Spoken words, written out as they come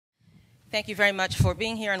Thank you very much for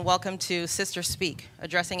being here, and welcome to Sister Speak,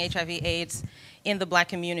 addressing HIV/AIDS in the Black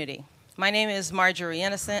community. My name is Marjorie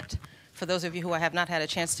Innocent. For those of you who I have not had a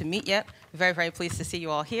chance to meet yet, very, very pleased to see you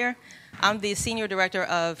all here. I'm the Senior Director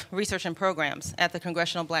of Research and Programs at the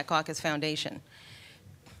Congressional Black Caucus Foundation.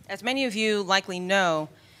 As many of you likely know,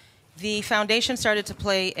 the foundation started to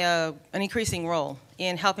play an increasing role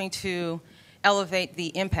in helping to elevate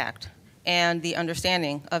the impact and the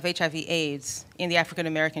understanding of HIV/AIDS in the African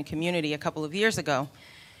American community a couple of years ago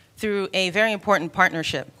through a very important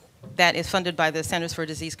partnership that is funded by the Centers for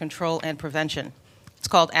Disease Control and Prevention. It's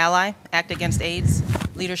called ALLY, Act Against AIDS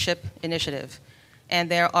Leadership Initiative. And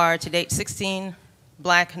there are to date 16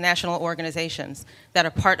 Black national organizations that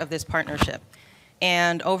are part of this partnership.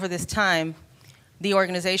 And over this time, the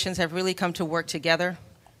organizations have really come to work together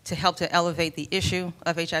to help to elevate the issue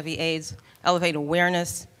of HIV/AIDS, elevate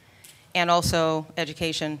awareness, and also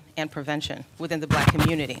education and prevention within the Black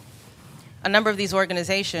community. A number of these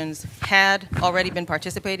organizations had already been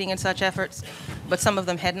participating in such efforts, but some of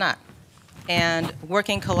them had not. And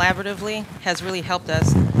working collaboratively has really helped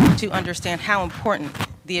us to understand how important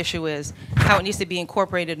the issue is, how it needs to be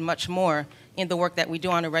incorporated much more in the work that we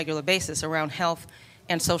do on a regular basis around health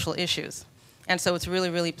and social issues. And so it's really,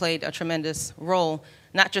 really played a tremendous role,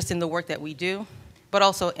 not just in the work that we do, but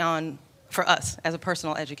also for us as a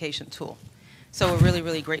personal education tool. So we're really,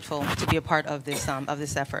 really grateful to be a part of this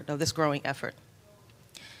effort, of this growing effort.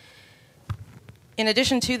 In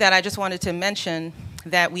addition to that, I just wanted to mention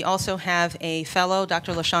that we also have a fellow,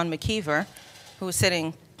 Dr. LaShawn McKeever, who is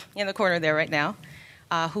sitting in the corner there right now,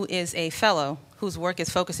 who is a fellow whose work is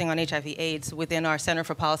focusing on HIV/AIDS within our Center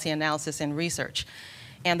for Policy Analysis and Research.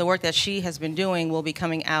 And the work that she has been doing will be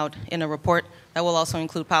coming out in a report that will also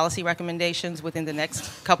include policy recommendations within the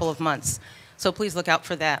next couple of months. So please look out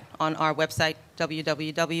for that on our website,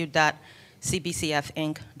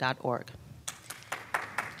 www.cbcfinc.org.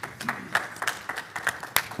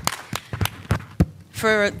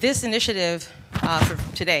 For this initiative for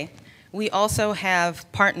today, we also have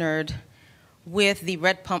partnered with the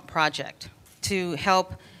Red Pump Project to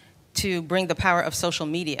help to bring the power of social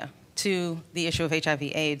media to the issue of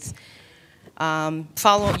HIV/AIDS.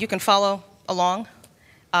 You can follow along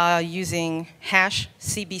using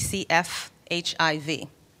 #CBCFHIV.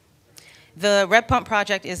 The Red Pump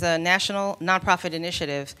Project is a national nonprofit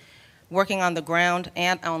initiative working on the ground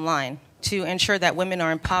and online to ensure that women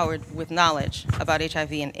are empowered with knowledge about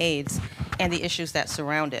HIV and AIDS and the issues that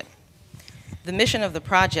surround it. The mission of the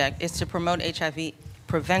project is to promote HIV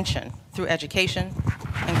prevention through education,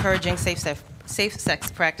 encouraging safe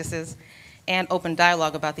sex practices, and open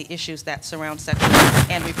dialogue about the issues that surround sexual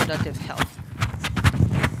and reproductive health.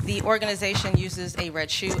 The organization uses a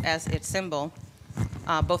red shoe as its symbol,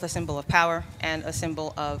 both a symbol of power and a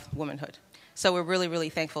symbol of womanhood. So we're really, really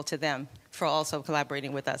thankful to them for also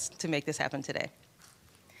collaborating with us to make this happen today.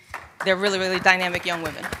 They're really, really dynamic young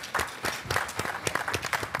women.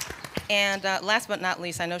 And last but not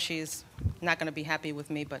least, I know she's not going to be happy with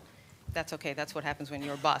me, but that's okay. That's what happens when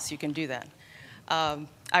you're a boss. You can do that.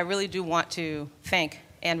 I really do want to thank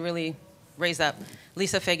and really raise up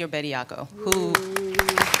Lisa Fager-Bediako,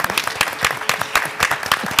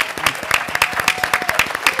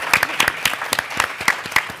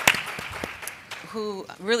 who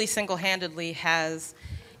really single-handedly has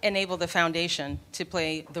enabled the foundation to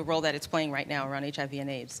play the role that it's playing right now around HIV and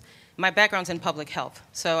AIDS. My background's in public health,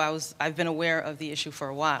 so I've been aware of the issue for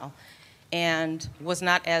a while and was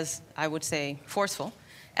not as, I would say, forceful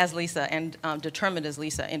as Lisa and determined as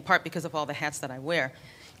Lisa, in part because of all the hats that I wear,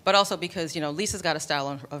 but also because, Lisa's got a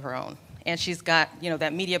style of her own, and she's got,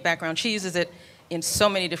 that media background. She uses it in so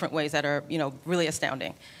many different ways that are, really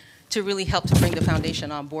astounding to really help to bring the foundation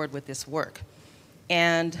on board with this work.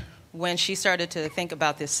 And when she started to think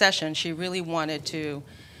about this session, she really wanted to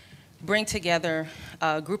bring together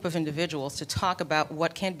a group of individuals to talk about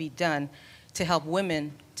what can be done to help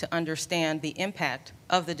women to understand the impact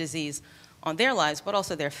of the disease on their lives, but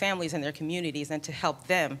also their families and their communities, and to help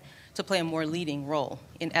them to play a more leading role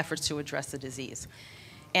in efforts to address the disease.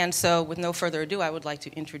 And so with no further ado, I would like to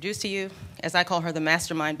introduce to you, as I call her, the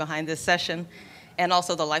mastermind behind this session, and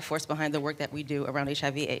also the life force behind the work that we do around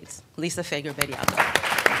HIV/AIDS, Lisa Fager-Bediako.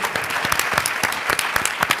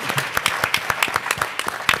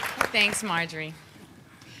 Thanks, Marjorie.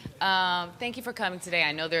 Thank you for coming today.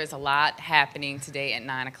 I know there's a lot happening today at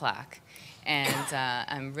 9 o'clock. And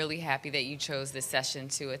I'm really happy that you chose this session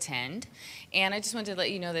to attend. And I just wanted to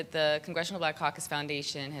let you know that the Congressional Black Caucus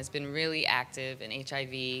Foundation has been really active in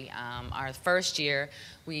HIV. Our first year,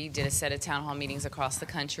 we did a set of town hall meetings across the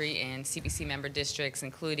country in CBC member districts,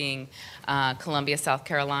 including Columbia, South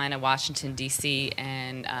Carolina, Washington, D.C.,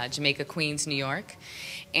 and Jamaica, Queens, New York.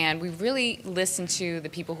 And we really listen to the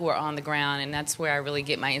people who are on the ground, and that's where I really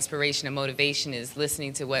get my inspiration and motivation, is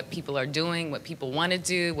listening to what people are doing, what people want to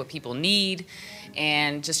do, what people need,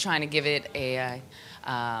 and just trying to give it a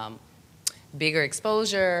bigger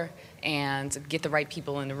exposure and get the right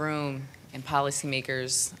people in the room and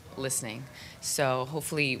policymakers listening. So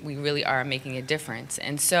hopefully we really are making a difference.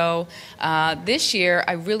 And so this year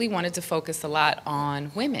I really wanted to focus a lot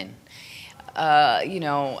on women. You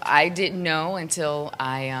know, I didn't know until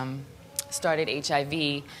I started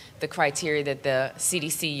HIV the criteria that the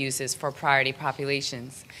CDC uses for priority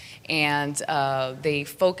populations. And they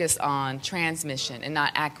focus on transmission and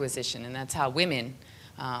not acquisition, and that's how women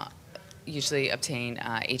usually obtain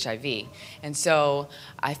HIV. And so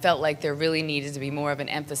I felt like there really needed to be more of an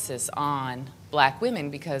emphasis on black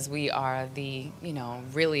women, because we are the, you know,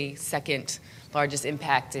 really second largest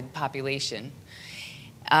impacted population.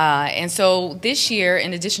 And so this year,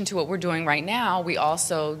 in addition to what we're doing right now, we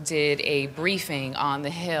also did a briefing on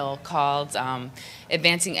the Hill called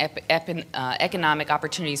Advancing Economic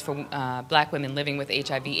Opportunities for Black Women Living with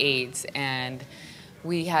HIV/AIDS. And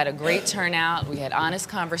we had a great turnout. We had honest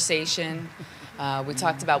conversation. We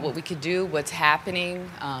talked about what we could do, what's happening,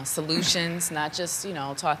 solutions, not just, you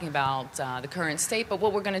know, talking about the current state, but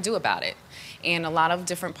what we're going to do about it. And a lot of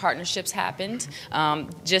different partnerships happened.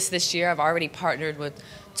 Just this year, I've already partnered with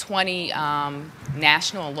 20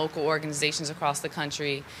 national and local organizations across the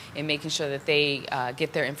country in making sure that they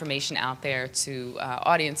get their information out there to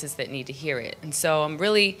audiences that need to hear it. And so I'm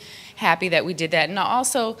really happy that we did that. And I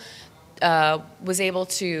also was able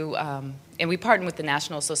to, and we partnered with the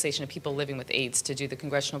National Association of People Living with AIDS to do the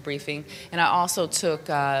congressional briefing. And I also took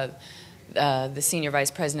the senior vice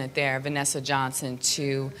president there, Vanessa Johnson,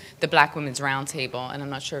 to the Black Women's Roundtable. And I'm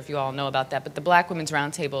not sure if you all know about that, but the Black Women's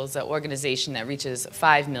Roundtable is an organization that reaches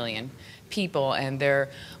 5 million people, and they're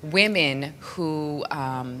women who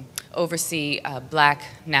oversee black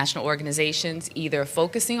national organizations, either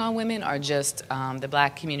focusing on women or just the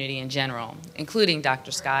black community in general, including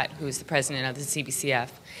Dr. Scott, who's the president of the CBCF.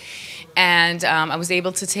 And I was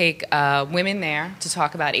able to take women there to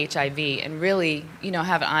talk about HIV and really, you know,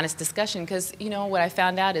 have an honest discussion, because, you know, what I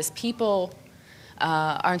found out is people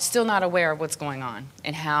are still not aware of what's going on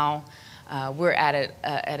and how we're at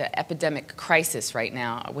an epidemic crisis right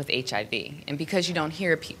now with HIV. And because you don't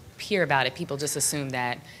hear about it, people just assume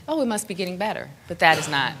that, oh, it must be getting better. But that's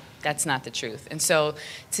not the truth. And so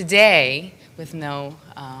today, with no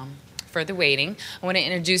further waiting, I want to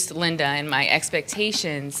introduce Linda, and my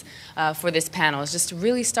expectations for this panel is just to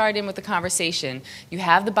really start in with the conversation. You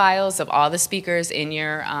have the bios of all the speakers in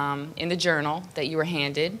your in the journal that you were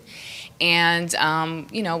handed, and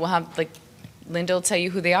you know, we'll have, like, Linda will tell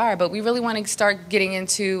you who they are, but we really want to start getting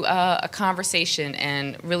into a conversation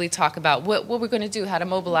and really talk about what we're going to do, how to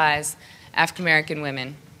mobilize African American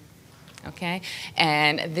women. Okay,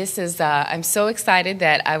 and this is, I'm so excited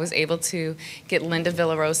that I was able to get Linda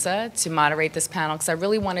Villarosa to moderate this panel, because I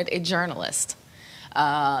really wanted a journalist.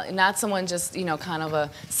 Not someone just, you know, kind of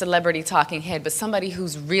a celebrity talking head, but somebody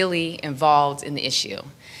who's really involved in the issue.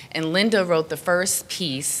 And Linda wrote the first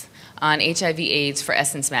piece on HIV/AIDS for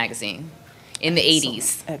Essence magazine in the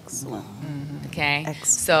 80s. Excellent. Okay? Excellent.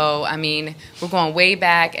 So, I mean, we're going way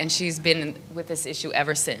back, and she's been with this issue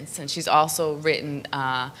ever since. And she's also written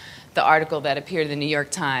the article that appeared in the New York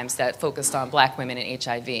Times that focused on black women and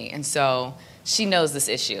HIV. And so she knows this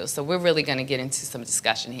issue. So we're really going to get into some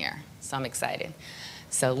discussion here. So I'm excited.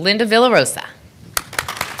 So Linda Villarosa.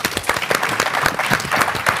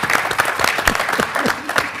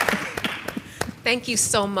 Thank you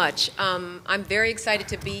so much. I'm very excited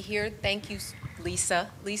to be here. Thank you,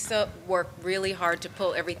 Lisa. Lisa worked really hard to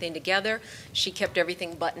pull everything together. She kept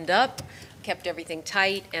everything buttoned up, kept everything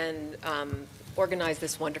tight, and organized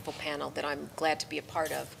this wonderful panel that I'm glad to be a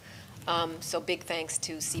part of. So big thanks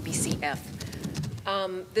to CBCF.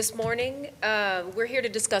 This morning, we're here to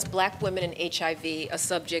discuss black women and HIV, a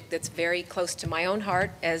subject that's very close to my own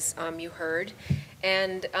heart, as you heard.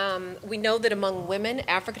 And we know that among women,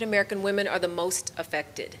 African American women are the most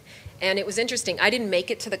affected. And it was interesting, I didn't make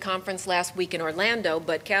it to the conference last week in Orlando,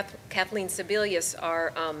 but Kathleen Sebelius,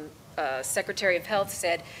 our Secretary of Health,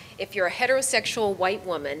 said, if you're a heterosexual white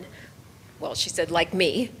woman, well, she said, like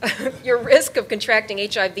me, your risk of contracting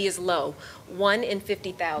HIV is low, 1 in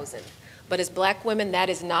 50,000. But as black women, that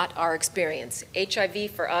is not our experience.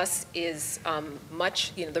 HIV for us is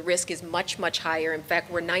the risk is much, much higher. In fact,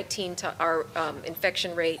 we're our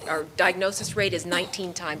infection rate, our diagnosis rate is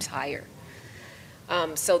 19 times higher.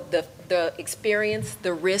 So the experience,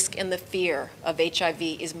 the risk, and the fear of HIV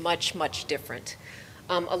is much, much different.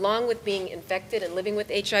 Along with being infected and living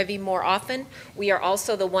with HIV more often, we are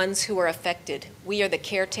also the ones who are affected. We are the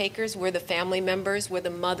caretakers, we're the family members, we're the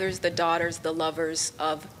mothers, the daughters, the lovers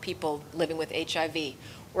of people living with HIV.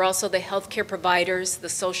 We're also the healthcare providers, the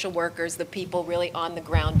social workers, the people really on the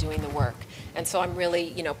ground doing the work. And so I'm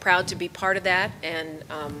really, proud to be part of that and,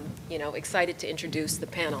 excited to introduce the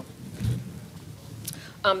panel.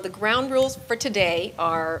 The ground rules for today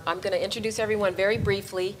are, I'm going to introduce everyone very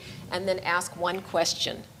briefly and then ask one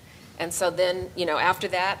question. And so then, after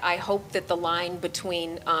that, I hope that the line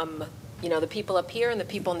between, the people up here and the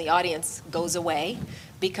people in the audience goes away,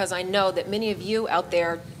 because I know that many of you out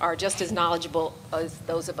there are just as knowledgeable as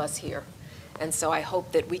those of us here. And so I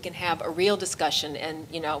hope that we can have a real discussion. And,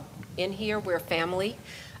 in here, we're family.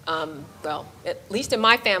 Well, at least in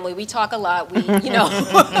my family, we talk a lot. We,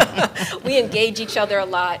 we engage each other a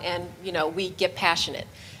lot, and we get passionate.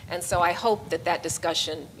 And so I hope that that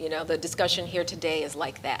discussion, the discussion here today is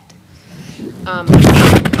like that.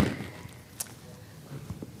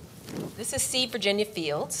 This is C. Virginia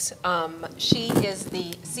Fields. She is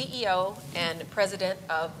the CEO and president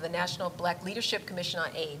of the National Black Leadership Commission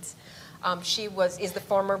on AIDS. She is the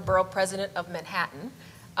former borough president of Manhattan.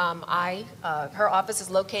 Her office is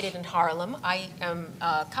located in Harlem. I am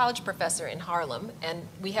a college professor in Harlem, and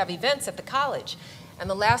we have events at the college. And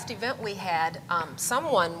the last event we had,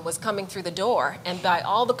 someone was coming through the door, and by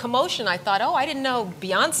all the commotion, I thought, oh, I didn't know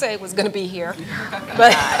Beyonce was going to be here.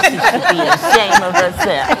 But she should be ashamed of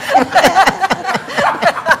herself.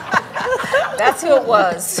 That's who it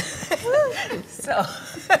was. So.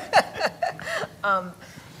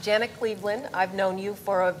 Janet Cleveland, I've known you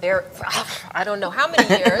for I don't know how many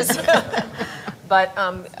years, but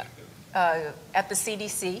at the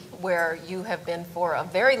CDC, where you have been for a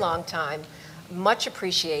very long time, much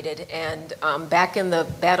appreciated. And back in the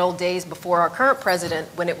bad old days before our current president,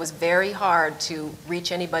 when it was very hard to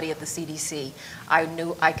reach anybody at the CDC, I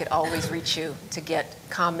knew I could always reach you to get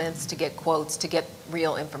comments, to get quotes, to get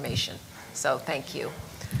real information. So thank you.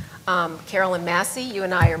 Carolyn Massey, you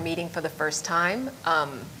and I are meeting for the first time.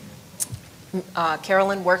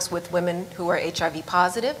 Carolyn works with women who are HIV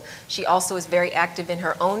positive. She also is very active in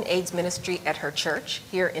her own AIDS ministry at her church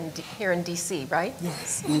here in DC, right?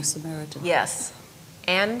 Yes, New Samaritan. Yes.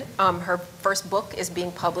 And her first book is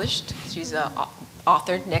being published. She's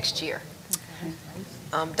authored next year.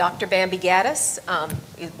 Dr. Bambi Gaddis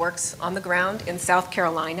works on the ground in South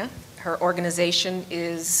Carolina. Her organization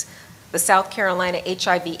is the South Carolina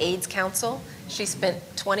HIV/AIDS Council. She spent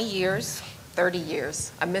 20 years, 30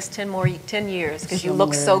 years. I missed 10 years because you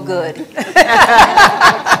look so good.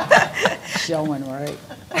 Showing, right?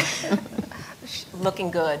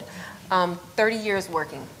 Looking good. 30 years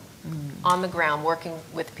working on the ground, working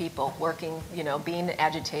with people, working, being an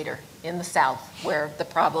agitator in the South where the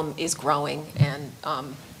problem is growing and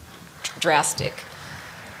drastic.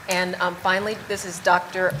 And finally, this is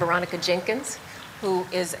Dr. Veronica Jenkins, who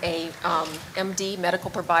is a MD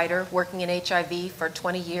medical provider working in HIV for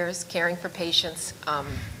 20 years, caring for patients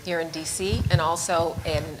here in DC, and also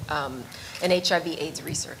an HIV/AIDS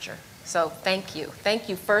researcher. So thank you. Thank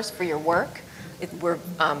you first for your work. We're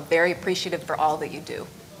very appreciative for all that you do.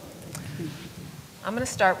 I'm going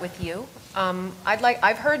to start with you.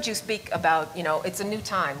 I've heard you speak about, it's a new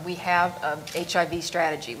time. We have an HIV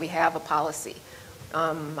strategy. We have a policy.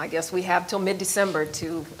 I guess we have till mid-December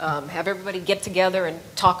to have everybody get together and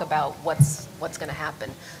talk about what's going to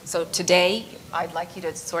happen. So today, I'd like you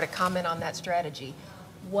to sort of comment on that strategy.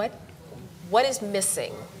 What is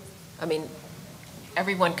missing? I mean,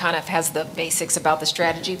 everyone kind of has the basics about the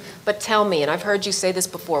strategy, but tell me, and I've heard you say this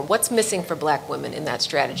before, what's missing for black women in that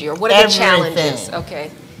strategy, or what are the challenges?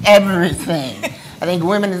 Okay. Everything. I think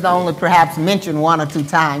women is only perhaps mentioned one or two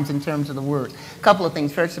times in terms of the word. A couple of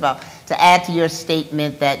things. First of all, to add to your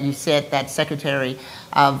statement that you said that Secretary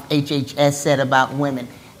of HHS said about women.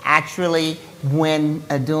 Actually, when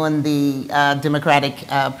doing the Democratic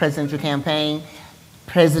presidential campaign,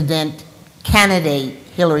 President candidate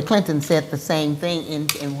Hillary Clinton said the same thing,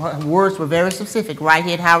 and her words were very specific right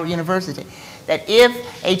here at Howard University, that if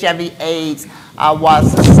HIV/AIDS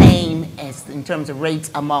was the same as in terms of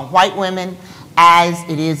rates among white women as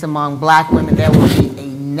it is among black women, there would be a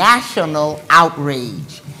national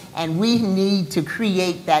outrage. And we need to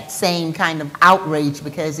create that same kind of outrage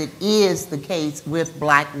because it is the case with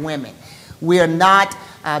black women. We are not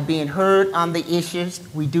being heard on the issues.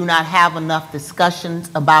 We do not have enough discussions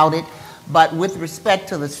about it. But with respect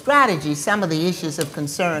to the strategy, some of the issues of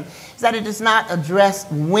concern is that it does not address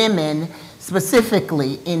women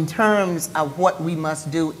specifically in terms of what we must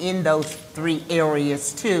do in those 3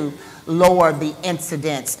 areas to lower the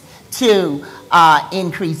incidence, to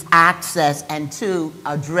increase access, and to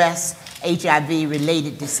address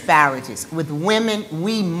HIV-related disparities. With women,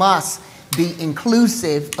 we must be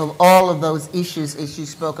inclusive of all of those issues as you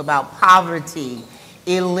spoke about: poverty,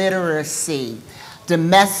 illiteracy,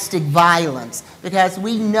 domestic violence, because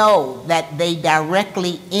we know that they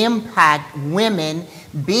directly impact women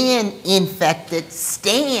being infected,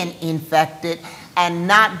 staying infected, and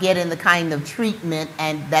not getting the kind of treatment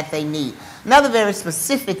that they need. Another very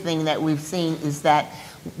specific thing that we've seen is that,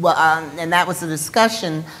 and that was a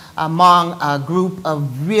discussion among a group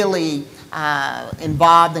of really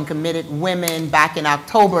involved and committed women back in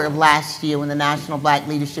October of last year when the National Black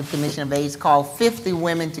Leadership Commission of AIDS called 50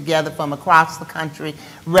 women together from across the country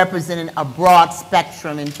representing a broad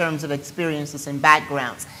spectrum in terms of experiences and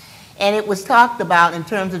backgrounds. And it was talked about in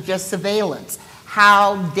terms of just surveillance,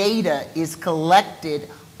 how data is collected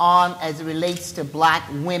on as it relates to black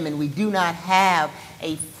women. We do not have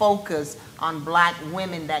a focus on black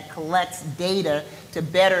women that collects data to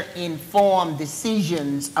better inform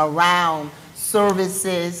decisions around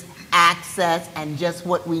services, access, and just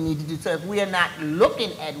what we need to do. So if we are not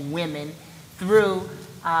looking at women through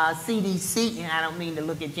CDC, and I don't mean to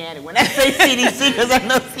look at Janet when I say CDC, because I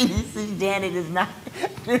know CDC, Janet is not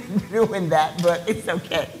doing that, but it's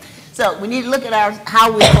okay. So we need to look at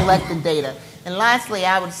how we're collecting data. And lastly,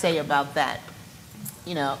 I would say about that,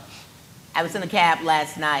 you know, I was in a cab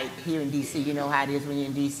last night here in D.C. You know how it is when you're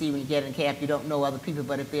in D.C. When you get in a cab, you don't know other people,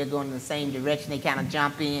 but if they're going in the same direction, they kind of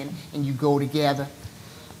jump in and you go together.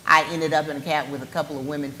 I ended up in a cab with a couple of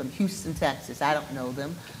women from Houston, Texas. I don't know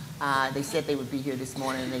them. They said they would be here this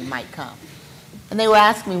morning and they might come. And they were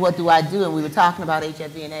asking me, what do I do? And we were talking about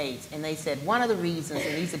HIV and AIDS. And they said, one of the reasons,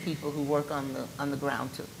 and these are people who work on the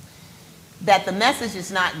ground too, that the message is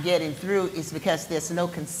not getting through is because there's no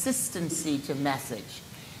consistency to message.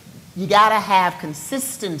 You gotta have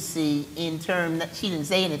consistency in terms, she didn't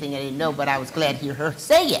say anything I didn't know, but I was glad to hear her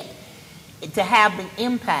say it. To have the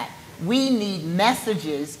impact, we need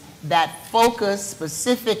messages that focus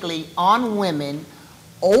specifically on women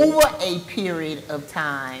over a period of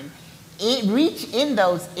time, reach in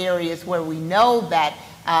those areas where we know that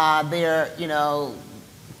they're, you know,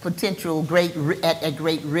 potential at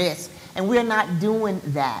great risk, and we're not doing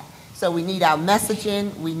that. So we need our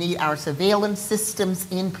messaging, we need our surveillance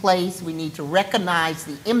systems in place, we need to recognize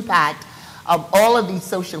the impact of all of these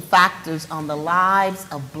social factors on the lives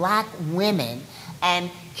of black women and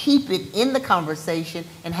keep it in the conversation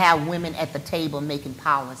and have women at the table making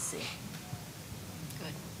policy.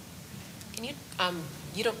 Good. Can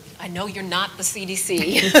you, I know you're not the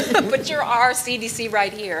CDC, but you're our CDC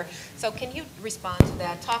right here. So can you respond to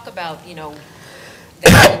that? Talk about, you know,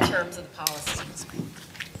 that in terms of the policy.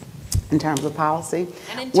 In terms of policy?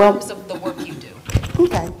 And in terms of the work you do.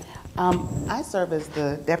 Okay. I serve as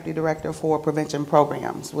the Deputy Director for Prevention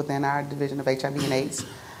Programs within our Division of HIV and AIDS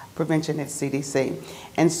Prevention at CDC.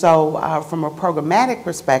 And so from a programmatic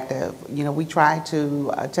perspective, you know, we try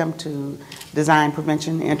to attempt to design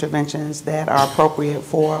prevention interventions that are appropriate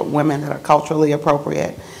for women, that are culturally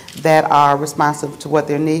appropriate, that are responsive to what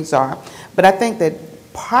their needs are. But I think that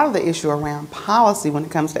part of the issue around policy when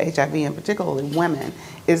it comes to HIV, and particularly women,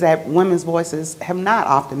 is that women's voices have not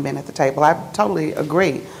often been at the table. I totally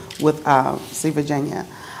agree with C. Virginia.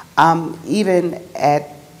 Even at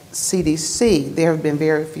CDC, there have been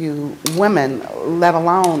very few women, let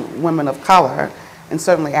alone women of color, and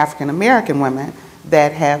certainly African American women,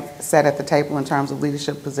 that have sat at the table in terms of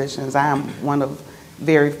leadership positions. I am one of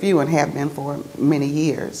very few and have been for many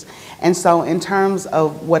years. And so in terms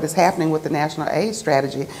of what is happening with the National AIDS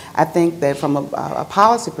Strategy, I think that from a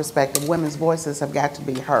policy perspective, women's voices have got to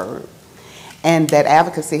be heard. And that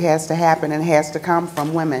advocacy has to happen and has to come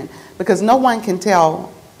from women, because no one can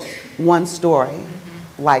tell one story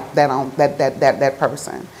like that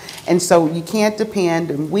person. And so you can't depend,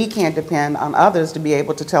 and we can't depend on others to be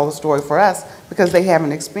able to tell a story for us because they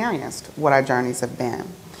haven't experienced what our journeys have been.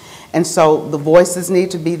 And so the voices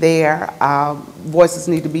need to be there, voices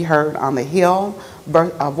need to be heard on the Hill,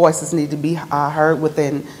 voices need to be heard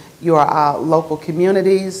within your local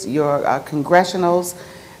communities, your congressionals,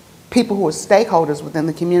 people who are stakeholders within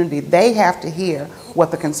the community. They have to hear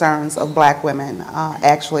what the concerns of black women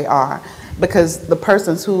actually are, because the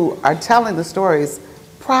persons who are telling the stories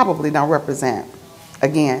probably don't represent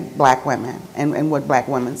again, black women and what black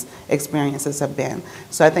women's experiences have been.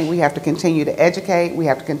 So I think we have to continue to educate, we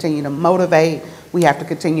have to continue to motivate, we have to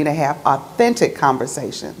continue to have authentic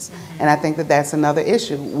conversations. And I think that that's another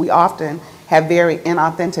issue. We often have very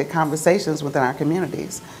inauthentic conversations within our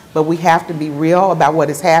communities, but we have to be real about what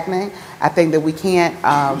is happening. I think that we can't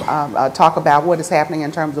talk about what is happening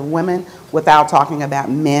in terms of women without talking about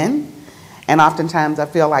men. And oftentimes I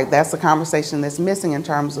feel like that's the conversation that's missing in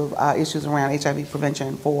terms of issues around HIV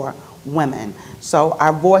prevention for women. So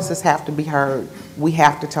our voices have to be heard. We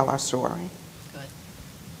have to tell our story. Good.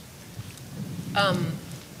 I'm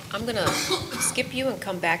going to skip you and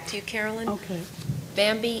come back to you, Carolyn. Okay.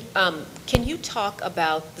 Bambi, can you talk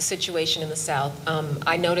about the situation in the South?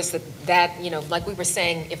 I noticed that, like we were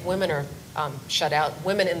saying, if women are shut out,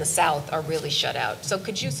 women in the South are really shut out. So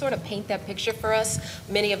could you sort of paint that picture for us?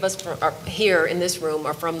 Many of us are here in this room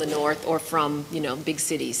are from the North or from, big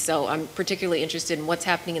cities. So I'm particularly interested in what's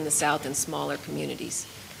happening in the South and smaller communities.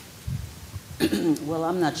 Well,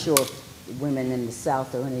 I'm not sure if women in the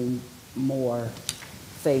South are any more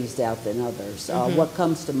phased out than others. What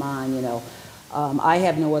comes to mind, I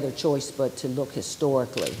have no other choice but to look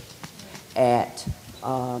historically at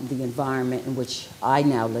the environment in which I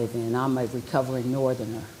now live in. I'm a recovering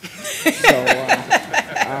northerner. So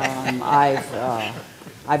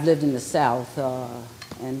I've lived in the South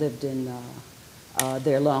and lived in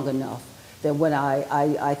there long enough that when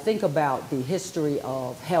I think about the history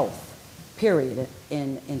of health, period,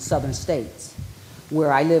 in southern states,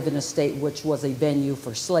 where I live in a state which was a venue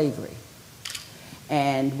for slavery,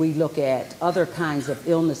 and we look at other kinds of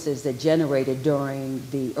illnesses that generated during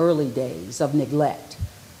the early days of neglect,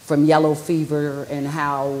 from yellow fever and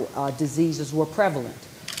how diseases were prevalent.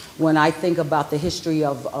 When I think about the history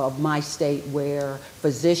of my state, where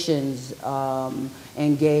physicians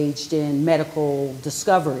engaged in medical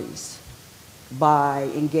discoveries by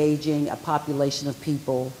engaging a population of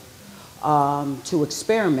people to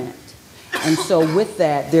experiment. And so with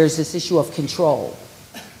that, there's this issue of control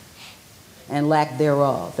and lack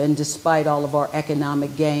thereof. And despite all of our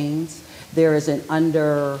economic gains, there is an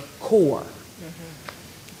undercore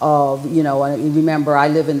of, remember I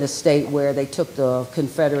live in the state where they took the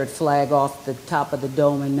Confederate flag off the top of the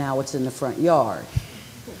dome and now it's in the front yard.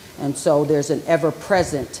 And so there's an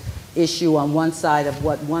ever-present issue on one side of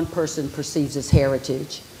what one person perceives as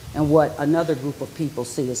heritage and what another group of people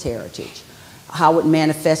see as heritage. How it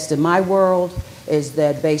manifests in my world is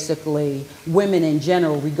that basically women in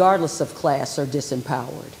general, regardless of class, are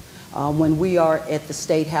disempowered. When we are at the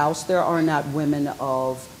State House, there are not women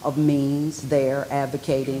of means there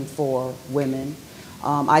advocating for women.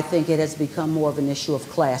 I think it has become more of an issue of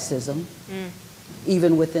classism,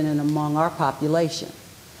 even within and among our population.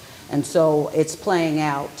 And so it's playing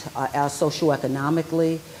out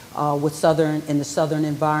socioeconomically in the southern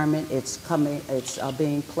environment. It's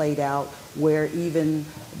being played out where even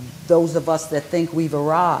those of us that think we've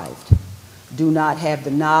arrived do not have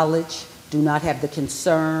the knowledge, do not have the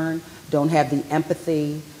concern, don't have the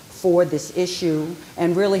empathy for this issue,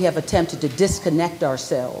 and really have attempted to disconnect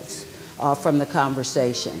ourselves from the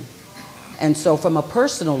conversation. And so from a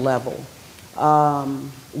personal level,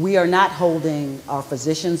 we are not holding our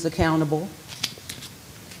physicians accountable,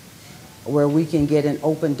 where we can get an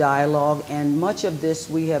open dialogue, and much of this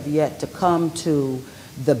we have yet to come to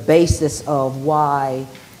the basis of why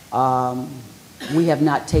we have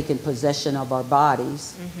not taken possession of our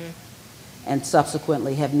bodies and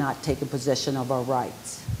subsequently have not taken possession of our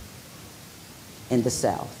rights in the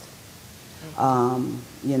South.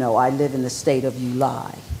 I live in the state of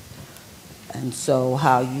Uli, and so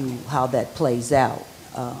how that plays out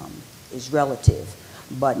is relative.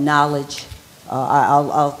 But knowledge,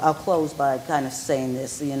 I'll close by kind of saying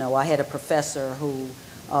this. I had a professor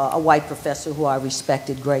a white professor who I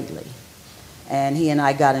respected greatly. And he and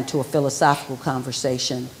I got into a philosophical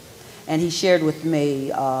conversation. And he shared with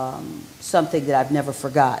me something that I've never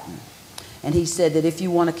forgotten. And he said that if you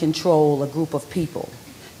want to control a group of people,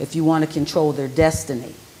 if you want to control their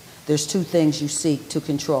destiny, there's two things you seek to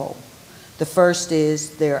control. The first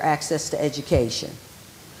is their access to education,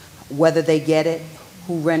 whether they get it,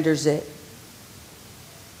 who renders it.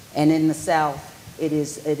 And in the South, it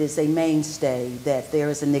is a mainstay that there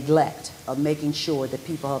is a neglect of making sure that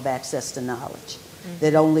people have access to knowledge,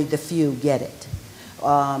 that only the few get it.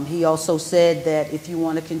 He also said that if you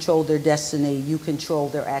want to control their destiny, you control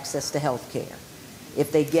their access to health care.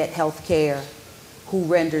 If they get health care, who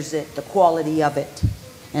renders it, the quality of it,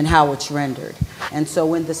 and how it's rendered. And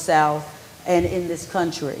so in the South and in this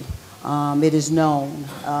country, it is known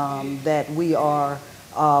that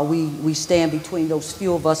we stand between those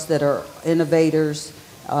few of us that are innovators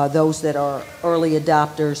those that are early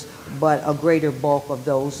adopters, but a greater bulk of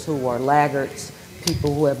those who are laggards,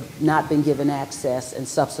 people who have not been given access and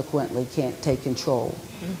subsequently can't take control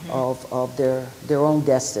of their own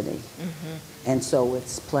destiny. And so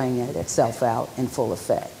it's playing itself out in full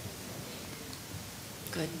effect.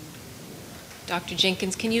 Good. Dr.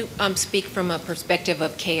 Jenkins, can you speak from a perspective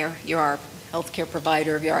of care? You're our healthcare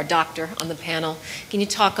provider, you're our doctor on the panel. Can you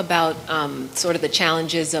talk about sort of the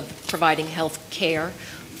challenges of providing health care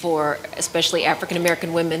for especially African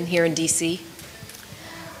American women here in DC?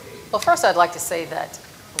 Well, first I'd like to say that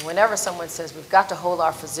whenever someone says we've got to hold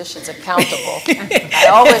our physicians accountable, I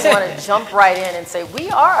always want to jump right in and say we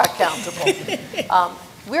are accountable.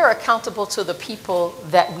 We're accountable to the people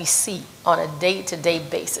that we see on a day-to-day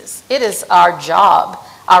basis. It is our job,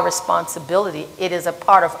 our responsibility, it is a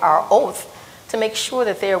part of our oath to make sure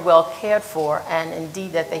that they are well cared for and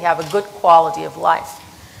indeed that they have a good quality of life.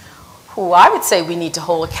 Who I would say we need to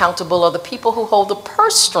hold accountable are the people who hold the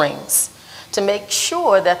purse strings to make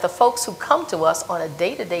sure that the folks who come to us on a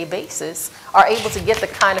day-to-day basis are able to get the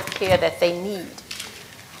kind of care that they need.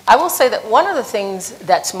 I will say that one of the things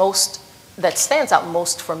that stands out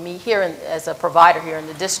most for me here as a provider here in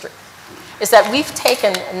the district is that we've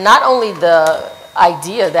taken not only the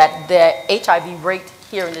idea that the HIV rate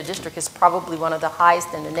here in the district is probably one of the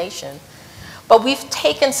highest in the nation, but we've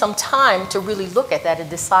taken some time to really look at that and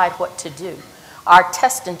decide what to do. Our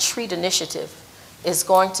Test and Treat initiative is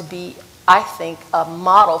going to be, I think, a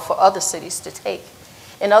model for other cities to take.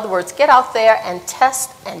 In other words, get out there and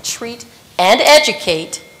test and treat and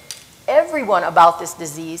educate everyone about this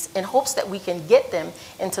disease in hopes that we can get them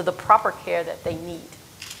into the proper care that they need.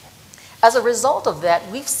 As a result of that,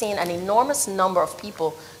 we've seen an enormous number of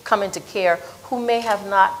people come into care who may have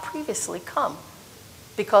not previously come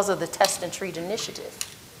because of the Test and Treat initiative.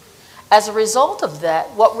 As a result of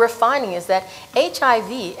that, what we're finding is that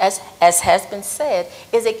HIV, as has been said,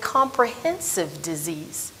 is a comprehensive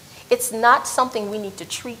disease. It's not something we need to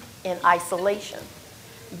treat in isolation.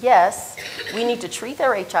 Yes, we need to treat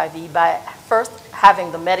their HIV by first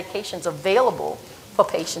having the medications available for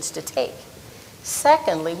patients to take.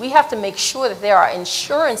 Secondly, we have to make sure that there are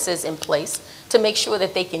insurances in place to make sure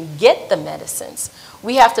that they can get the medicines.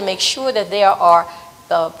 We have to make sure that there are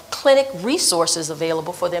clinic resources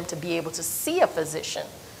available for them to be able to see a physician.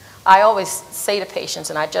 I always say to patients,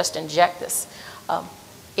 and I just inject this,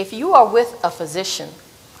 if you are with a physician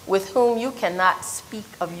with whom you cannot speak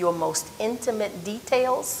of your most intimate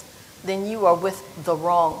details, then you are with the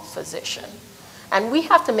wrong physician. And we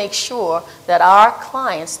have to make sure that our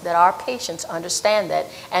clients, that our patients understand that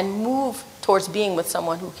and move towards being with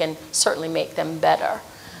someone who can certainly make them better.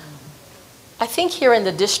 I think here in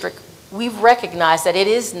the district, we've recognized that it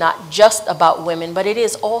is not just about women, but it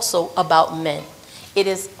is also about men. It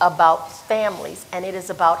is about families, and it is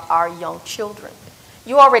about our young children.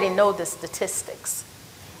 You already know the statistics.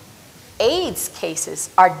 AIDS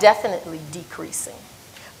cases are definitely decreasing,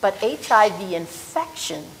 but HIV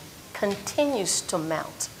infection continues to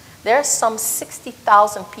mount. There are some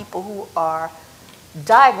 60,000 people who are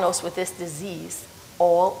diagnosed with this disease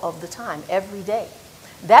all of the time, every day.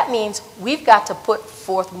 That means we've got to put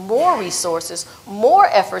forth more resources, more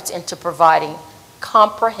efforts into providing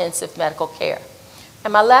comprehensive medical care.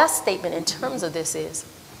 And my last statement in terms of this is,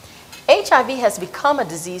 HIV has become a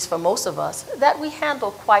disease for most of us that we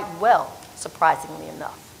handle quite well, surprisingly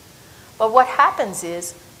enough. But what happens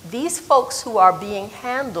is, these folks who are being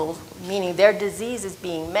handled, meaning their disease is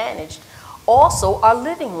being managed, also are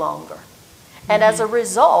living longer. And as a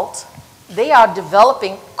result, they are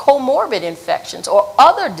developing comorbid infections or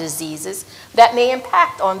other diseases that may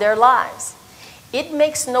impact on their lives. It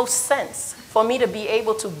makes no sense for me to be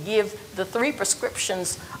able to give the 3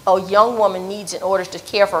 prescriptions a young woman needs in order to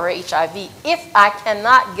care for her HIV if I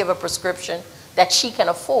cannot give a prescription that she can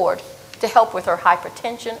afford to help with her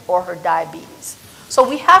hypertension or her diabetes. So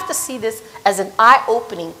we have to see this as an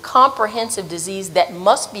eye-opening, comprehensive disease that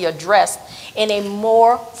must be addressed in a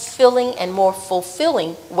more filling and more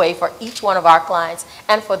fulfilling way for each one of our clients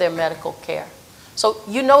and for their medical care. So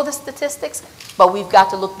you know the statistics, but we've got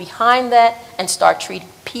to look behind that and start treating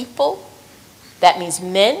people. That means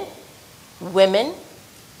men, women,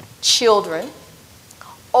 children,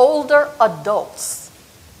 older adults,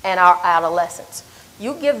 and our adolescents.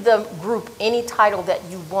 You give the group any title that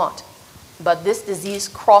you want, but this disease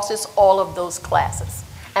crosses all of those classes.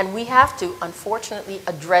 And we have to, unfortunately,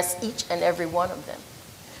 address each and every one of them.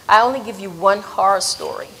 I only give you one horror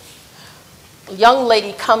story. A young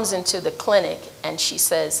lady comes into the clinic and she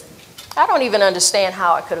says, I don't even understand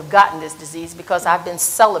how I could have gotten this disease because I've been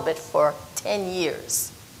celibate for 10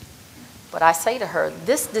 years. But I say to her,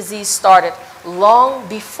 this disease started long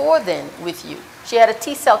before then with you. She had a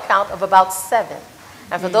T cell count of about 7.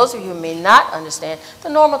 And for those of you who may not understand, the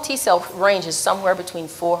normal T cell range is somewhere between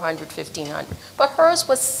 400, 1500. But hers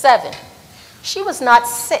was 7. She was not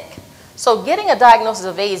sick. So getting a diagnosis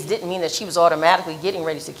of AIDS didn't mean that she was automatically getting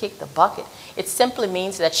ready to kick the bucket. It simply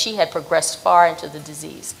means that she had progressed far into the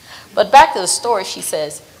disease. But back to the story, she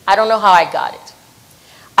says, I don't know how I got it.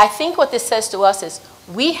 I think what this says to us is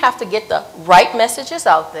we have to get the right messages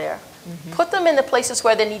out there, put them in the places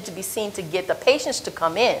where they need to be seen to get the patients to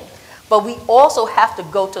come in. But we also have to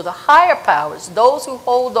go to the higher powers, those who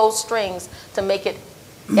hold those strings, to make it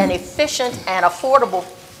an efficient and affordable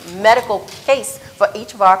medical case for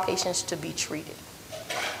each of our patients to be treated.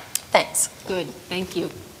 Thanks. Good, thank you.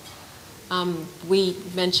 We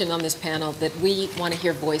mentioned on this panel that we want to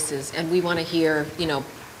hear voices and we want to hear,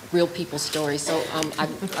 real people's stories. So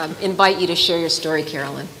I invite you to share your story,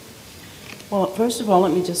 Carolyn. Well, first of all,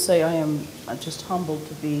 let me just say I am just humbled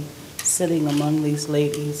to be sitting among these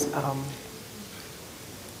ladies.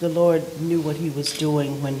 The Lord knew what he was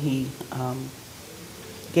doing when he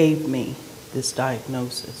gave me this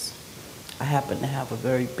diagnosis. I happen to have a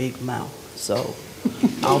very big mouth, so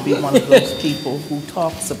I'll be one of those people who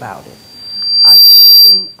talks about it. I've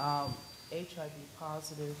been living HIV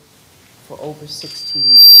positive for over 16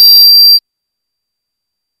 years.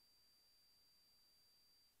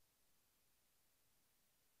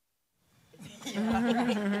 In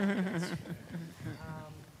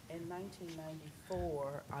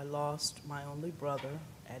 1994, I lost my only brother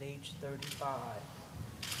at age 35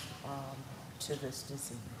 to this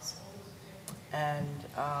disease. And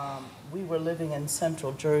we were living in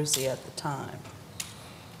Central Jersey at the time.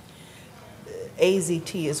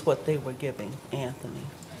 AZT is what they were giving Anthony.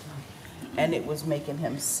 And it was making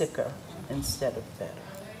him sicker instead of better.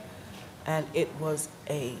 And it was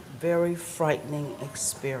a very frightening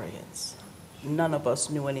experience. None of us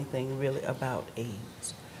knew anything really about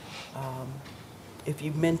AIDS. If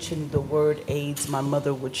you mentioned the word AIDS, my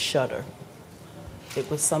mother would shudder. It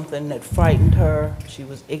was something that frightened her. She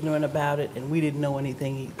was ignorant about it, and we didn't know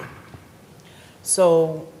anything either.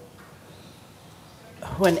 So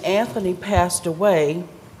when Anthony passed away,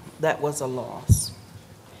 that was a loss.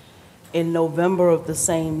 In November of the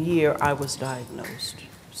same year, I was diagnosed.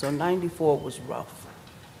 So 94 was rough.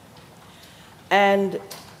 And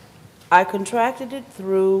I contracted it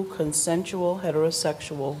through consensual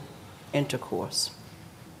heterosexual intercourse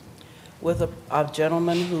with a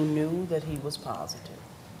gentleman who knew that he was positive,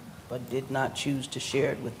 but did not choose to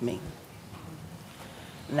share it with me.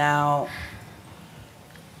 Now,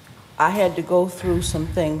 I had to go through some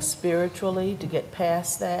things spiritually to get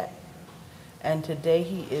past that, and today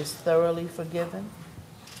he is thoroughly forgiven,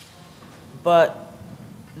 but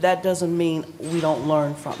that doesn't mean we don't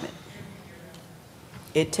learn from it.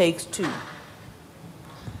 It takes two.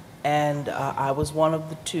 And I was one of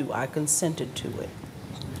the two. I consented to it.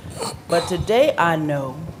 But today I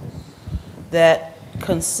know that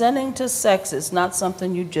consenting to sex is not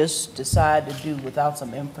something you just decide to do without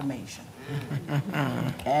some information.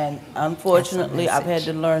 And unfortunately, I've had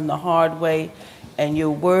to learn the hard way, and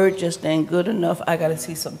your word just ain't good enough. I got to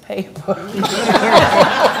see some paper.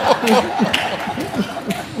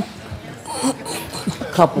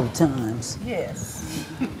 A couple of times. Yes.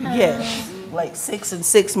 Yes, like 6 and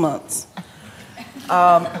 6 months.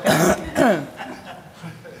 I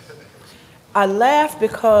laugh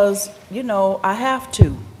because, I have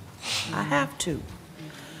to. I have to.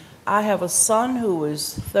 I have a son who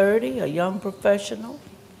is 30, a young professional.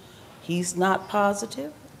 He's not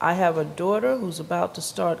positive. I have a daughter who's about to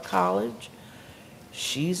start college.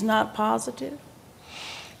 She's not positive.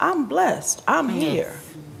 I'm blessed. I'm here.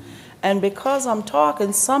 And because I'm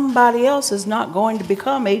talking, somebody else is not going to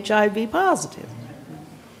become HIV positive.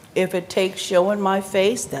 If it takes showing my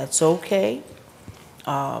face, that's okay.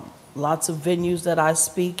 Lots of venues that I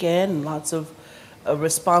speak in, lots of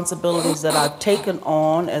responsibilities that I've taken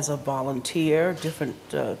on as a volunteer, different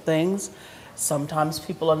things. Sometimes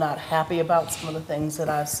people are not happy about some of the things that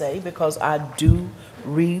I say because I do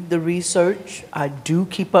read the research. I do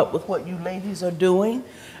keep up with what you ladies are doing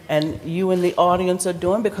and you in the audience are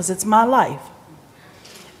doing, because it's my life.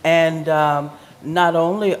 And not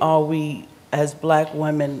only are we, as black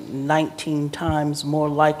women, 19 times more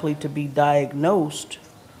likely to be diagnosed,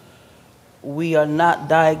 we are not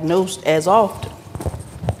diagnosed as often.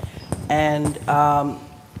 And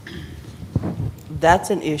that's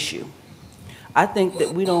an issue. I think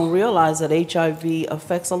that we don't realize that HIV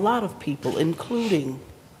affects a lot of people, including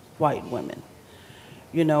white women.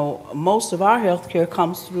 Most of our health care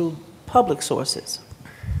comes through public sources.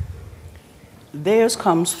 Theirs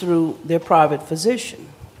comes through their private physician.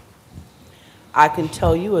 I can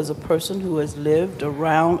tell you as a person who has lived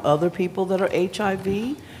around other people that are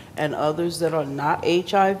HIV and others that are not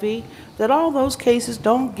HIV, that all those cases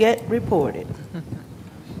don't get reported.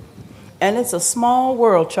 And it's a small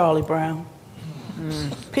world, Charlie Brown.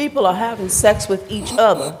 People are having sex with each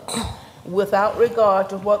other without regard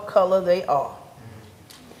to what color they are.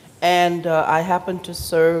 And I happen to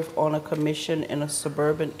serve on a commission in a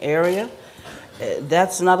suburban area.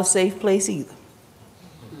 That's not a safe place either.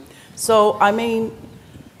 So, I mean,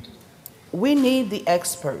 we need the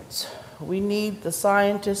experts. We need the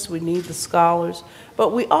scientists, we need the scholars,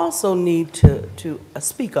 but we also need to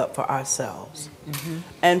speak up for ourselves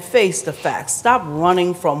and face the facts. Stop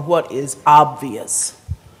running from what is obvious.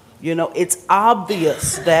 You know, it's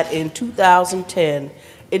obvious that in 2010,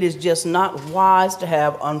 it is just not wise to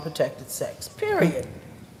have unprotected sex, period.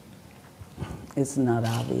 It's not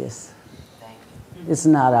obvious. It's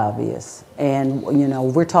not obvious. And, you know,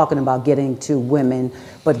 we're talking about getting to women,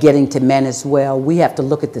 but getting to men as well. We have to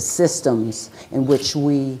look at the systems in which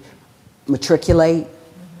we matriculate.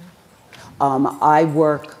 I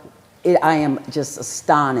am just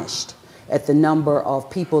astonished at the number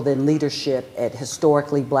of people in leadership at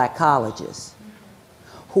historically black colleges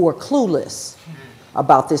who are clueless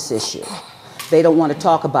about this issue. They don't want to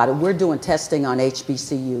talk about it. We're doing testing on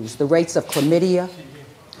HBCUs. The rates of chlamydia,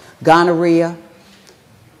 gonorrhea,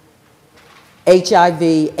 HIV,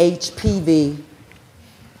 HPV,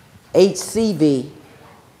 HCV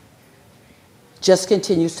just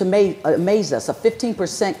continues to amaze us. A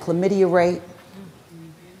 15% chlamydia rate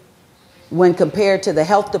when compared to the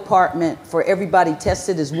health department for everybody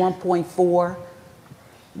tested is 1.4.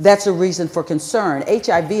 That's a reason for concern.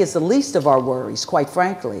 HIV is the least of our worries, quite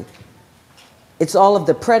frankly. It's all of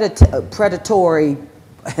the predatory,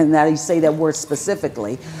 and now you say that word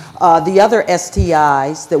specifically, the other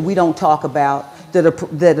STIs that we don't talk about that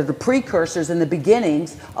are the precursors and the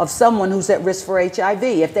beginnings of someone who's at risk for HIV.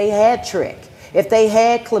 If they had trich, if they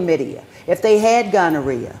had chlamydia, if they had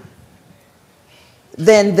gonorrhea,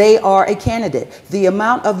 then they are a candidate. The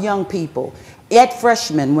amount of young people at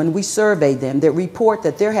freshmen, when we survey them, that report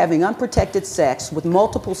that they're having unprotected sex with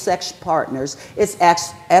multiple sex partners is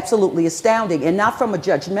absolutely astounding. And not from a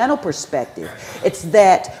judgmental perspective. It's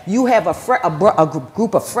that you have a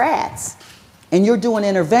group of frats and you're doing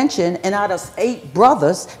intervention, and out of 8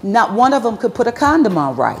 brothers, not one of them could put a condom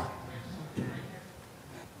on right.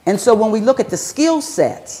 And so when we look at the skill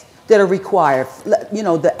sets that are required, you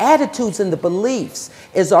know, the attitudes and the beliefs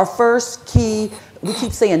is our first key. We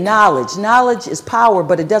keep saying knowledge. Knowledge is power,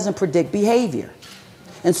 but it doesn't predict behavior.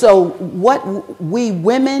 And so what we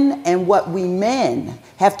women and what we men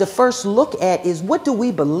have to first look at is, what do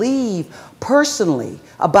we believe personally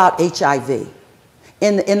about HIV?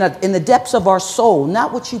 In the depths of our soul,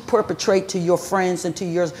 not what you perpetrate to your friends and to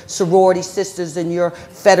your sorority sisters and your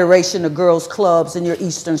Federation of Girls Clubs and your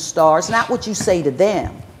Eastern Stars, not what you say to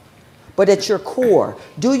them, but at your core.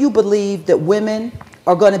 Do you believe that women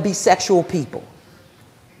are going to be sexual people?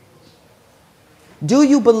 Do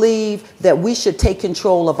you believe that we should take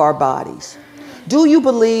control of our bodies? Do you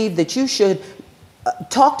believe that you should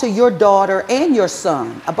talk to your daughter and your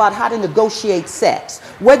son about how to negotiate sex,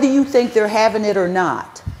 whether you think they're having it or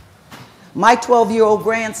not? My 12-year-old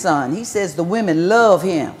grandson, he says the women love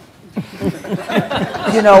him.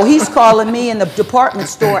 You know, he's calling me in the department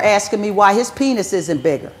store asking me why his penis isn't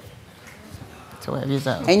bigger. 12 years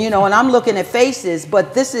old. And, you know, and I'm looking at faces,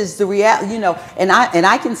 but this is the reality, you know, and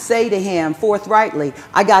I can say to him forthrightly,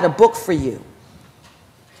 I got a book for you.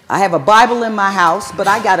 I have a Bible in my house, but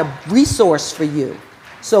I got a resource for you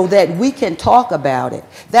so that we can talk about it.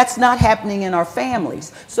 That's not happening in our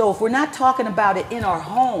families. So if we're not talking about it in our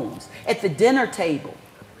homes, at the dinner table,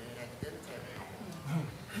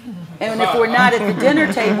 and if we're not at the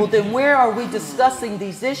dinner table, then where are we discussing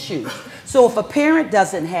these issues? So if a parent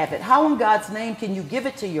doesn't have it, how in God's name can you give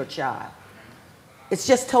it to your child? It's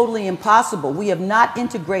just totally impossible. We have not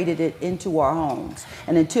integrated it into our homes.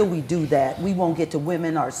 And until we do that, we won't get to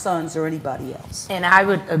women, our sons, or anybody else. And I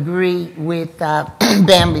would agree with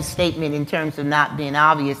Bambi's statement in terms of not being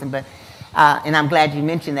obvious, and I'm glad you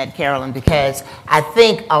mentioned that, Carolyn, because I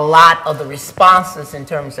think a lot of the responses in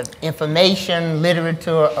terms of information,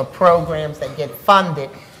 literature, or programs that get funded,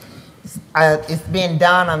 it's being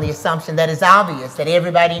done on the assumption that it's obvious, that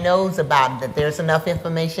everybody knows about it, that there's enough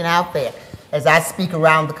information out there. As I speak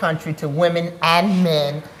around the country to women and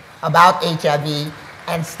men about HIV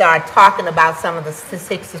and start talking about some of the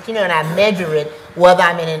statistics, you know, and I measure it, whether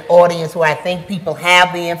I'm in an audience where I think people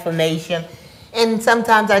have the information, and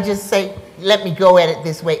sometimes I just say, let me go at it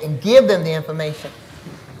this way and give them the information.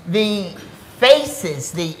 The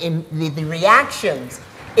faces, the reactions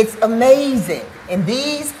It's amazing. And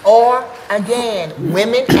these are, again,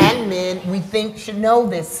 women and men we think should know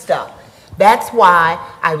this stuff. That's why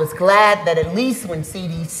I was glad that at least when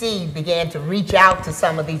CDC began to reach out to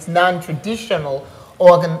some of these non-traditional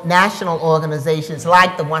national organizations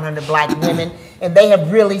like the 100 Black Women, and they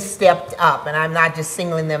have really stepped up, and I'm not just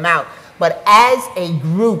singling them out, but as a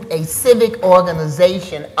group, a civic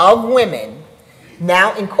organization of women,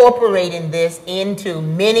 now incorporating this into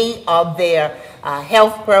many of their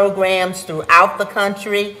health programs throughout the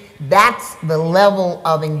country. That's the level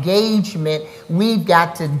of engagement we've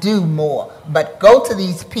got to do more. But go to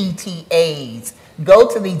these PTAs, go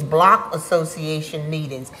to these block association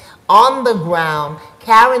meetings, on the ground,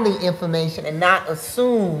 carrying the information and not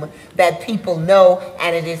assume that people know,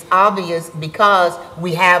 and it is obvious because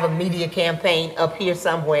we have a media campaign up here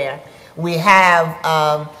somewhere. We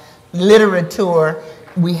have literature.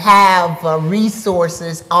 We have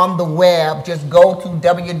resources on the web. Just go to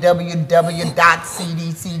www.cdc.gov.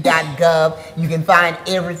 You can find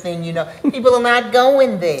everything you know. People are not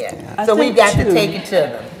going there. So we've got to take it to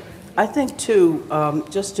them. I think, too,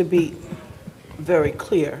 just to be very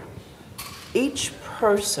clear, each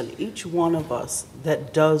person, each one of us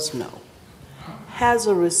that does know has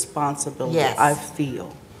a responsibility, yes, I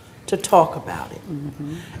feel, to talk about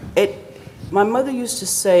it. My mother used to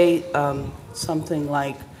say something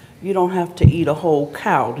like, you don't have to eat a whole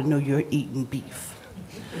cow to know you're eating beef.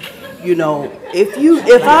 You know,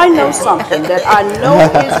 if I know something that I know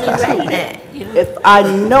is true, if I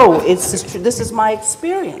know it's true, this is my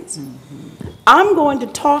experience, I'm going to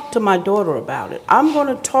talk to my daughter about it. I'm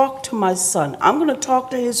going to talk to my son. I'm going to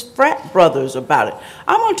talk to his frat brothers about it.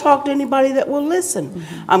 I'm going to talk to anybody that will listen.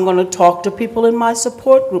 I'm going to talk to people in my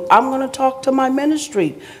support group. I'm going to talk to my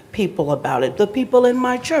ministry people about it, the people in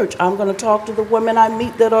my church. I'm going to talk to the women I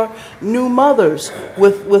meet that are new mothers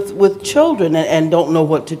with children and don't know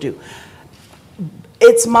what to do.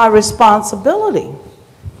 It's my responsibility.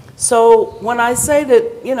 So when I say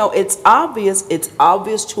that, you know, it's obvious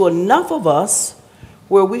to enough of us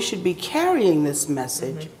where we should be carrying this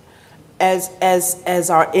message as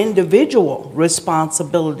our individual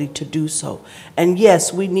responsibility to do so. And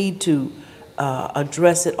yes, we need to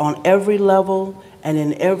address it on every level and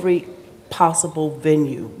in every possible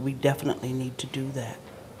venue. We definitely need to do that.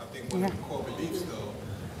 I think one of the core beliefs, though,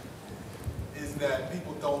 is that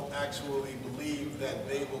people don't actually believe that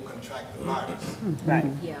they will contract the virus. Right.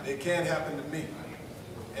 Yeah. It can happen to me.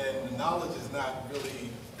 And the knowledge is not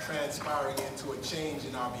really transpiring into a change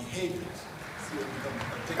in our behaviors. See, we become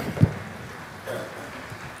addicted.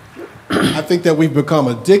 I think that we've become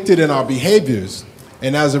addicted in our behaviors,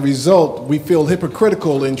 and as a result, we feel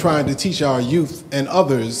hypocritical in trying to teach our youth and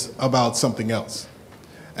others about something else.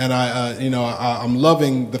 And I'm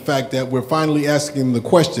loving the fact that we're finally asking the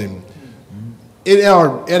question,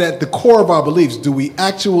 at the core of our beliefs, do we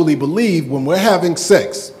actually believe when we're having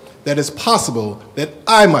sex that it's possible that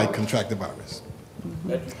I might contract the virus?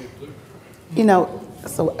 You know,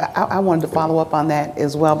 so I wanted to follow up on that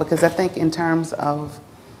as well, because I think in terms of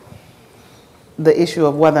the issue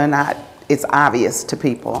of whether or not it's obvious to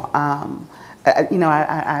people, you know,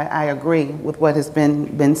 I agree with what has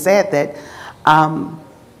been said, that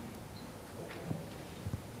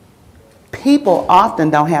people often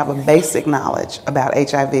don't have a basic knowledge about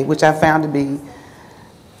HIV, which I found to be,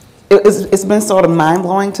 it's been sort of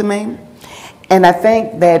mind-blowing to me. And I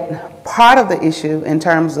think that part of the issue in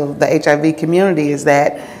terms of the HIV community is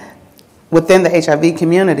that within the HIV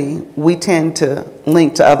community, we tend to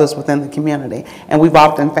link to others within the community. And we've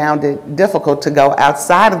often found it difficult to go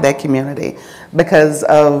outside of that community because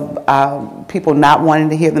of people not wanting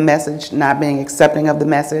to hear the message, not being accepting of the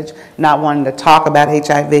message, not wanting to talk about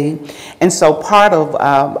HIV. And so part of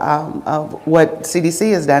what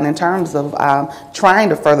CDC has done in terms of trying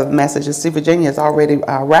to further the message, as Steve Virginia has already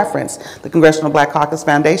referenced, the Congressional Black Caucus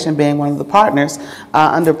Foundation being one of the partners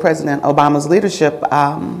under President Obama's leadership,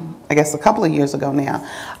 I guess a couple of years ago now,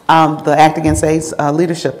 the Act Against AIDS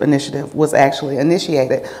Leadership Initiative was actually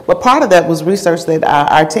initiated. But part of that was research that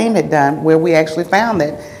our team had done, where we actually found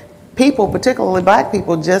that people, particularly black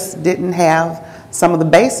people, just didn't have some of the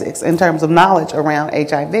basics in terms of knowledge around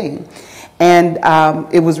HIV. And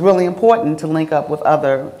it was really important to link up with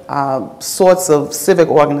other sorts of civic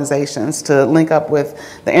organizations, to link up with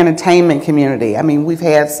the entertainment community. I mean, we've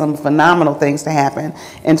had some phenomenal things to happen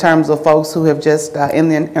in terms of folks who have just, in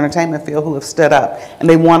the entertainment field, who have stood up. And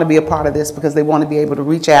they want to be a part of this because they want to be able to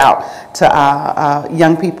reach out to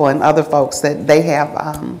young people and other folks that they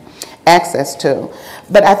have access to.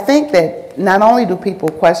 But I think that not only do people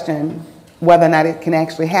question whether or not it can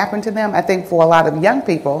actually happen to them, I think for a lot of young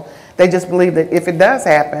people, they just believe that if it does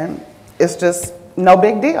happen, it's just no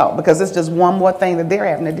big deal, because it's just one more thing that they're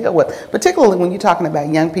having to deal with, particularly when you're talking about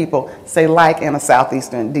young people, say like in a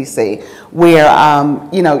southeastern DC, where,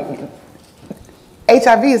 you know,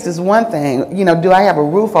 HIV is just one thing. You know, do I have a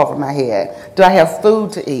roof over my head? Do I have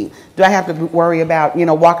food to eat? Do I have to worry about, you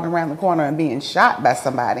know, walking around the corner and being shot by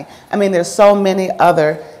somebody? I mean, there's so many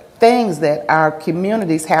other things that our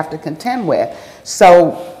communities have to contend with.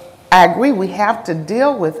 So I agree, we have to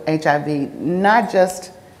deal with HIV, not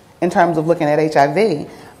just in terms of looking at HIV,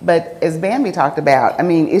 but as Bambi talked about, I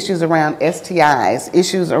mean, issues around STIs,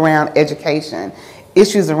 issues around education,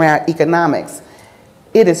 issues around economics.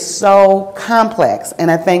 It is so complex,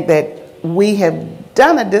 and I think that we have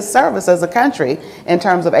done a disservice as a country in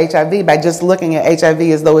terms of HIV by just looking at HIV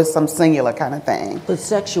as though it's some singular kind of thing. But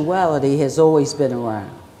sexuality has always been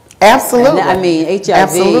around. Absolutely. And, I mean, HIV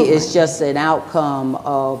Absolutely. is just an outcome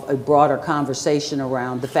of a broader conversation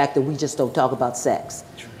around the fact that we just don't talk about sex,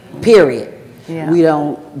 period. Yeah. We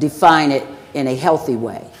don't define it in a healthy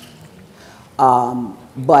way.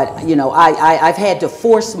 But, you know, I've had to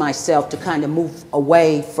force myself to kind of move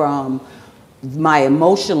away from my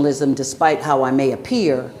emotionalism, despite how I may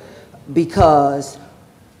appear, because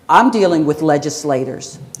I'm dealing with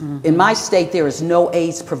legislators. In my state, there is no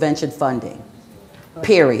AIDS prevention funding,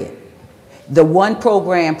 period. The one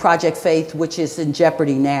program, Project Faith, which is in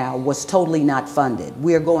jeopardy now, was totally not funded.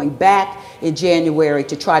 We are going back in January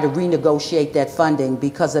to try to renegotiate that funding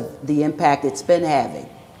because of the impact it's been having.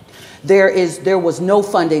 There was no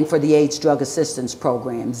funding for the AIDS drug assistance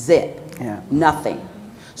program, zip, nothing.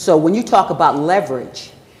 So when you talk about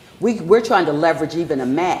leverage, we're trying to leverage even a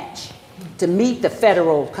match to meet the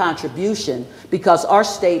federal contribution because our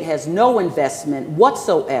state has no investment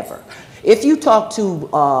whatsoever. If you talk to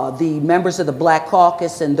the members of the Black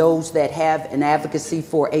Caucus and those that have an advocacy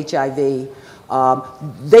for HIV,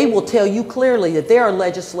 they will tell you clearly that there are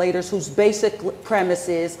legislators whose basic premise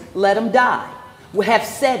is let them die. We have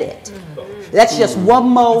said it. That's just one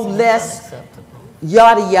more less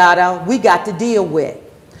yada yada we got to deal with.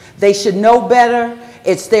 They should know better.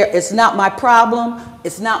 It's not my problem.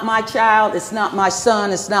 It's not my child. It's not my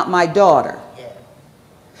son. It's not my daughter.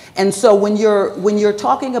 And so when you're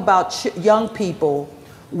talking about young people,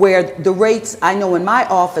 where the rates, I know in my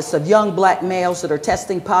office, of young black males that are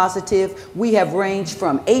testing positive, we have ranged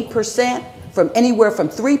from 8%, from anywhere from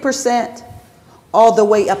 3%, all the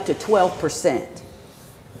way up to 12%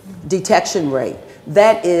 detection rate.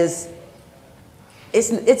 That is,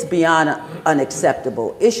 it's beyond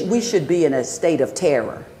unacceptable. We should be in a state of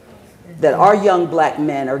terror that our young black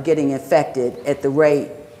men are getting infected at the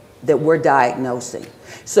rate that we're diagnosing.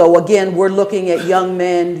 So again, we're looking at young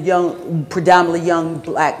men, predominantly young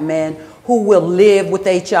black men, who will live with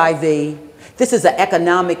HIV. This is an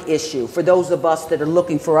economic issue for those of us that are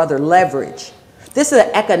looking for other leverage. This is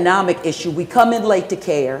an economic issue. We come in late to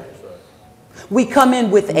care. We come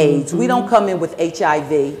in with AIDS. We don't come in with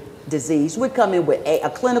HIV disease. We come in with a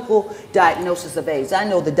clinical diagnosis of AIDS. I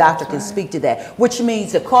know the doctor can speak to that, which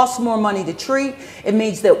means it costs more money to treat. It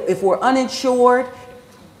means that if we're uninsured,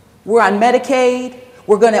 we're on Medicaid,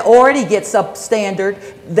 we're going to already get substandard.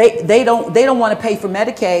 They don't want to pay for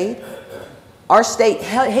Medicaid. Our state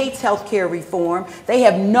hates health care reform. They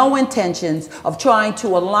have no intentions of trying to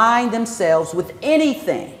align themselves with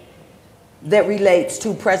anything that relates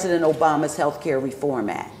to President Obama's Health Care Reform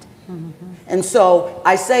Act. And so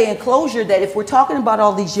I say in closure that if we're talking about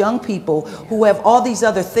all these young people who have all these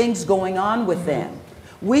other things going on with them,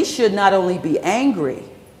 we should not only be angry,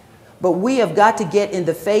 but we have got to get in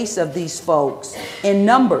the face of these folks in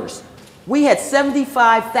numbers. We had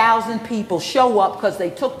 75,000 people show up because they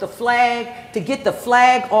took the flag to get the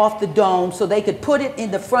flag off the dome so they could put it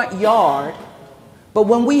in the front yard. But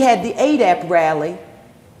when we had the ADAP rally,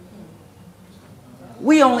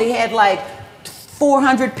 we only had like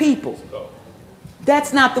 400 people.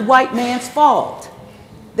 That's not the white man's fault.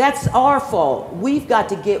 That's our fault. We've got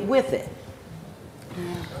to get with it.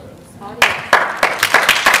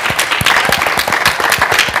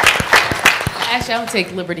 Actually, I'll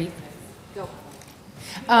take liberty. Go.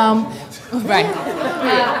 Right.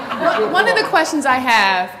 One of the questions I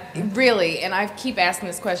have, really, and I keep asking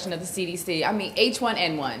this question of the CDC, I mean,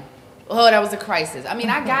 H1N1. Oh, that was a crisis. I mean,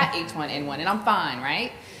 I got H1N1, and I'm fine,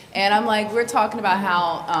 right? And I'm like, we're talking about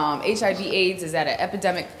how HIV AIDS is at an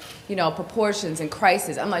epidemic, you know, proportions and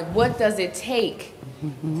crisis. I'm like, what does it take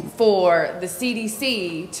for the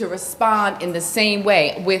CDC to respond in the same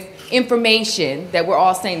way with information that we're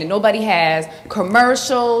all saying that nobody has,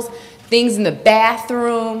 commercials, things in the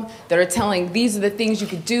bathroom that are telling these are the things you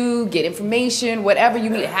could do, get information, whatever you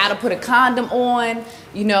need, how to put a condom on.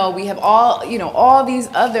 You know, we have all, you know, all these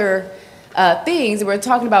other things. We're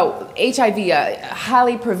talking about HIV, a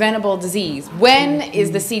highly preventable disease. When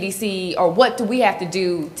is the CDC, or what do we have to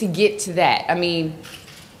do to get to that? I mean,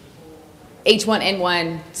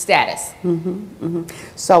 H1N1 status.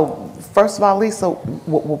 So first of all, Lisa,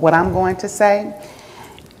 what I'm going to say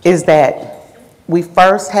is that we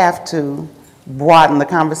first have to broaden the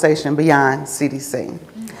conversation beyond CDC,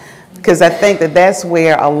 because I think that that's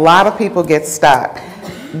where a lot of people get stuck.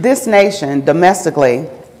 This nation, domestically,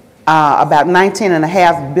 about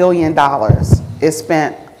 $19.5 billion is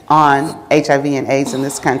spent on HIV and AIDS in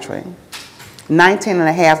this country.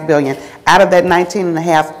 $19.5 billion. Out of that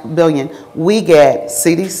 $19.5 billion, we get,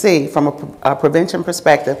 CDC, from a prevention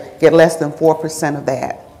perspective, get less than 4% of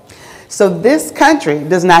that. So this country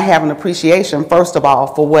does not have an appreciation, first of all,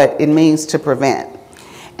 for what it means to prevent.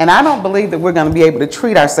 And I don't believe that we're going to be able to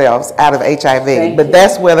treat ourselves out of HIV, but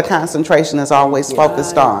that's where the concentration is always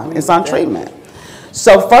focused on. It's on treatment.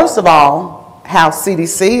 So first of all, how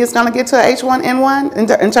CDC is going to get to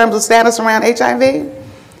H1N1 in terms of status around HIV,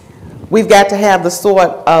 we've got to have the sort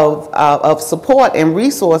of support and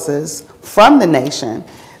resources from the nation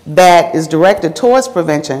that is directed towards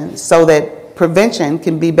prevention, so that prevention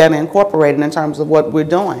can be better incorporated in terms of what we're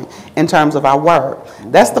doing, in terms of our work.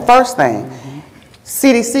 That's the first thing.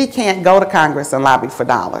 CDC can't go to Congress and lobby for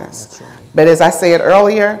dollars. But as I said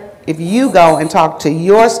earlier, if you go and talk to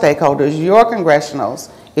your stakeholders, your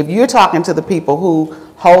congressionals, if you're talking to the people who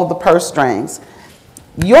hold the purse strings,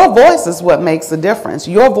 your voice is what makes the difference.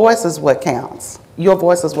 Your voice is what counts. Your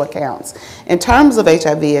voice is what counts. In terms of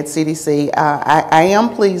HIV at CDC, I am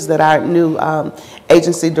pleased that our new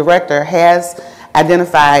agency director has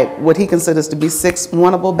identified what he considers to be 6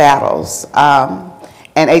 winnable battles,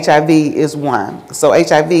 and HIV is one. So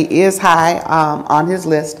HIV is high on his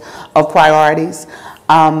list of priorities.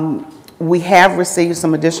 We have received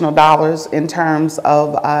some additional dollars in terms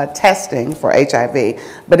of testing for HIV.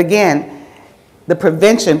 But again, the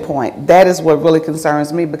prevention point, that is what really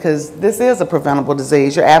concerns me, because this is a preventable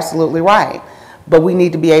disease. You're absolutely right. But we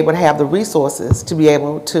need to be able to have the resources to be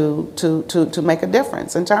able to make a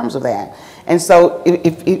difference in terms of that. And so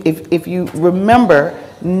if you remember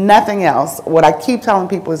nothing else, what I keep telling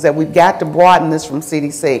people is that we've got to broaden this from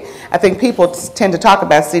CDC. I think people tend to talk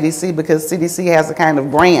about CDC because CDC has a kind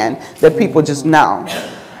of brand that people just know.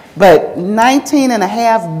 But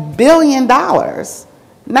 $19.5 billion,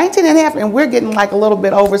 19.5, and we're getting like a little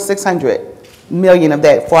bit over 600 million of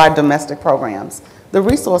that for our domestic programs. The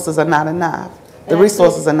resources are not enough. The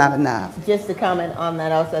resources are not enough. Just to comment on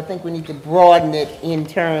that also, I think we need to broaden it in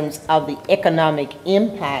terms of the economic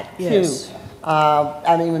impact too.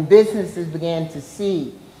 I mean, when businesses began to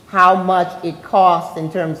see how much it costs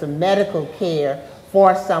in terms of medical care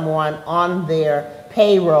for someone on their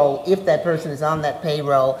payroll, if that person is on that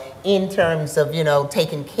payroll, in terms of, you know,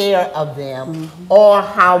 taking care of them, or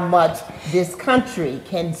how much this country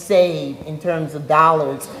can save in terms of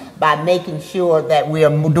dollars by making sure that we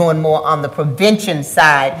are doing more on the prevention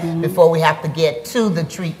side before we have to get to the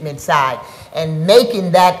treatment side. And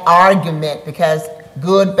making that argument, because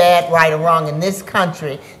good, bad, right, or wrong in this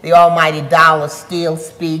country, the almighty dollar still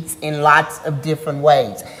speaks in lots of different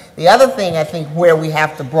ways. The other thing I think where we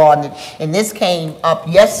have to broaden it, and this came up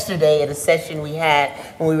yesterday at a session we had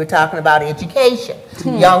when we were talking about education.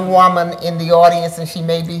 Young woman in the audience, and she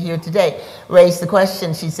may be here today, raised the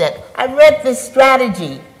question. She said, I read this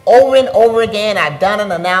strategy over and over again. I've done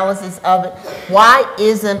an analysis of it. Why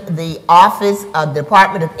isn't the Office of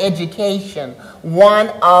Department of Education one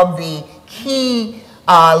of the key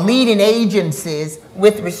leading agencies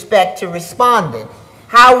with respect to responding?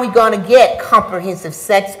 How are we going to get comprehensive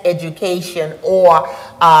sex education or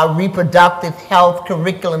reproductive health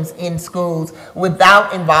curriculums in schools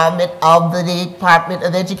without involvement of the Department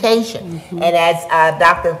of Education? And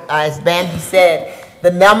as Bambi said,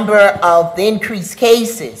 the number of the increased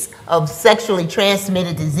cases of sexually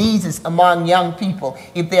transmitted diseases among young people,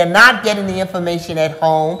 if they're not getting the information at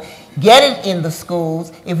home, get it in the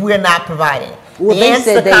schools if we're not providing it. Well, the they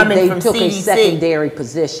said they took CDC, a secondary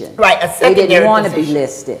position. Right, a secondary They didn't want position. to be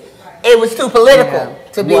listed. It was too political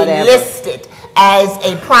to be listed as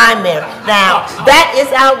a primary. Now, that is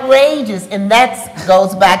outrageous, and that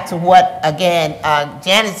goes back to what, again,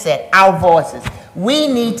 Janet said, our voices. We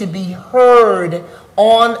need to be heard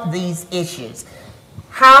on these issues.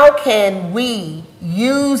 How can we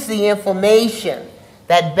use the information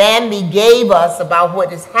that Bambi gave us about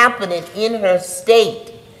what is happening in her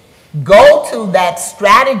state, go to that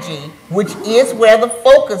strategy, which is where the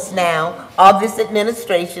focus now of this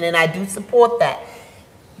administration, and I do support that.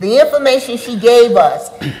 The information she gave us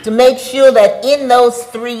to make sure that in those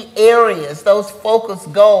 3 areas, those focus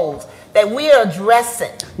goals, that we are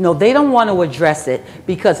addressing? No, they don't want to address it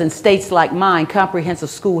because in states like mine, comprehensive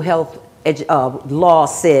school health law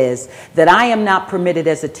says that I am not permitted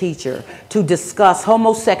as a teacher to discuss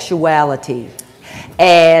homosexuality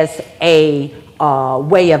as a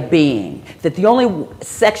way of being. That the only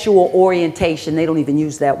sexual orientation, they don't even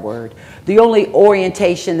use that word, the only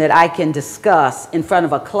orientation that I can discuss in front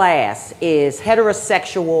of a class is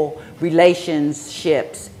heterosexual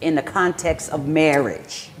relationships in the context of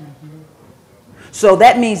marriage. So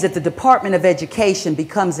that means that the Department of Education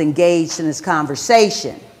becomes engaged in this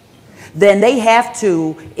conversation. Then they have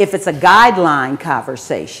to, if it's a guideline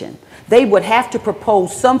conversation, they would have to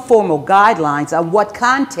propose some formal guidelines on what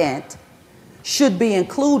content should be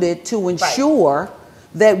included to ensure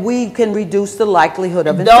that we can reduce the likelihood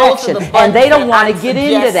of infection. And they don't want to get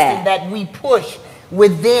into that. That we push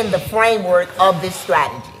within the framework of this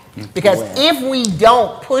strategy. Because if we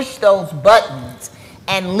don't push those buttons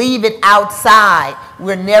and leave it outside,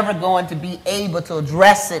 we're never going to be able to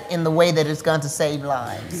address it in the way that it's going to save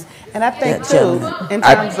lives. And I think, too, in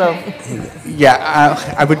terms of...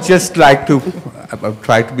 Yeah, I would just like to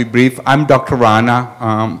try to be brief. I'm Dr. Rana.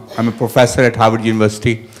 I'm a professor at Harvard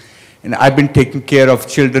University. And I've been taking care of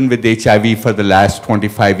children with HIV for the last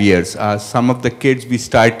 25 years. Some of the kids we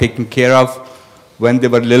started taking care of when they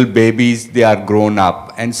were little babies, they are grown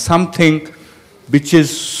up. And something which is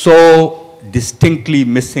so distinctly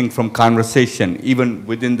missing from conversation, even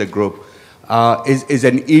within the group, is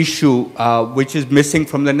an issue which is missing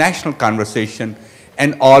from the national conversation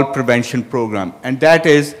and all prevention program. And that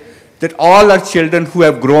is that all our children who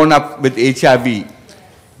have grown up with HIV,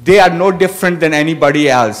 they are no different than anybody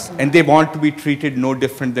else, and they want to be treated no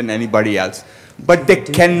different than anybody else. But they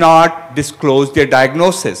cannot disclose their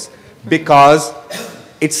diagnosis because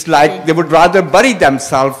it's like they would rather bury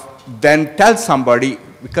themselves than tell somebody,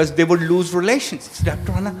 because they would lose relations.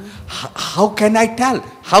 Dr. Anna, how can I tell?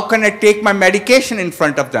 How can I take my medication in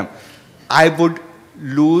front of them? I would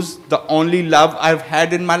lose the only love I've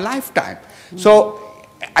had in my lifetime. So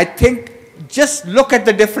I think just look at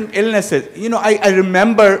the different illnesses. You know, I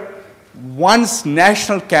remember once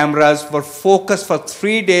national cameras were focused for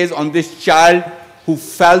 3 days on this child who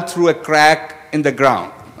fell through a crack in the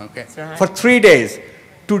ground. Okay, right. For 3 days.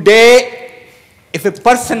 Today, if a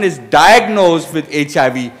person is diagnosed with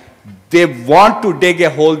HIV, they want to dig a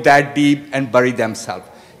hole that deep and bury themselves.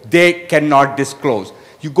 They cannot disclose.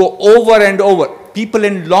 You go over and over. People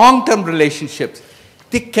in long-term relationships,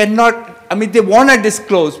 they cannot, I mean, they want to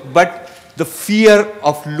disclose, but the fear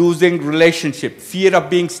of losing relationship, fear of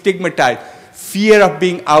being stigmatized, fear of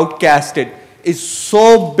being outcasted is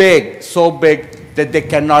so big that they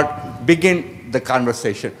cannot begin the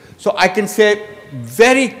conversation. So I can say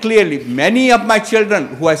very clearly, many of my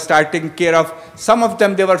children who I started taking care of, some of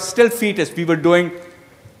them, they were still fetus. We were doing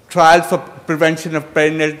trials for prevention of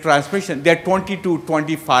perinatal transmission. They're 22,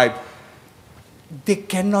 25. They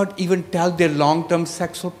cannot even tell their long-term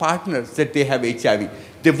sexual partners that they have HIV.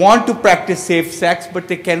 They want to practice safe sex, but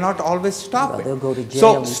they cannot always stop it. They'll go to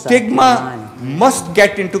jail. So stigma must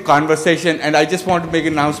get into conversation, and I just want to make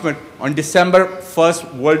an announcement. On December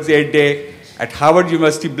 1st, World AIDS Day, at Harvard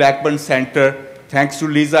University Blackburn Center, thanks to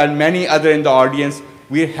Lisa and many others in the audience,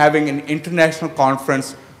 we're having an international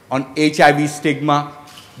conference on HIV stigma,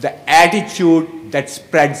 the attitude that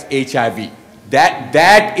spreads HIV.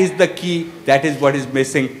 That is the key, that is what is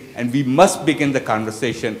missing, and we must begin the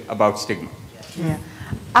conversation about stigma. Yeah.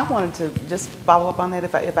 I wanted to just follow up on that,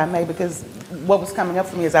 if I may, because what was coming up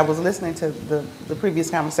for me as I was listening to the previous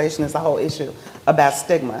conversation is the whole issue about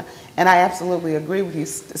stigma. And I absolutely agree with you.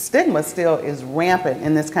 Stigma still is rampant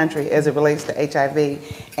in this country as it relates to HIV.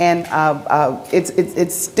 And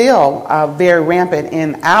it's still very rampant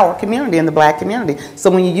in our community, in the black community. So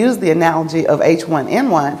when you use the analogy of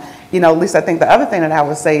H1N1, you know, at least I think the other thing that I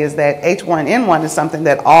would say is that H1N1 is something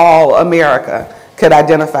that all America could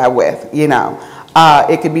identify with, you know.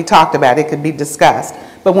 It could be talked about, it could be discussed.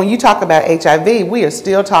 But when you talk about HIV, we are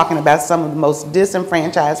still talking about some of the most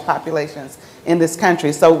disenfranchised populations in this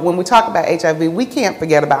country. So when we talk about HIV, we can't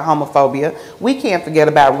forget about homophobia, we can't forget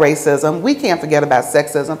about racism, we can't forget about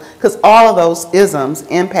sexism, because all of those isms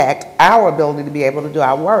impact our ability to be able to do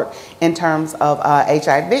our work in terms of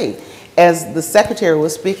HIV. As the secretary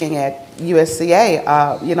was speaking at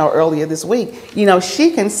USCA, you know, earlier this week, you know,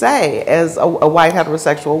 she can say, as a white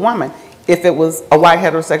heterosexual woman, if it was a white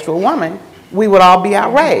heterosexual woman, we would all be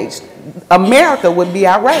outraged. America would be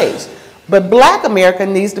outraged. But Black America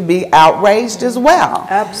needs to be outraged as well.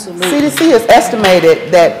 Absolutely. CDC has estimated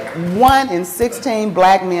that 1 in 16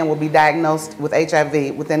 Black men will be diagnosed with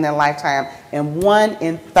HIV within their lifetime, and 1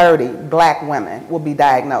 in 30 Black women will be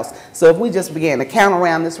diagnosed. So if we just begin to count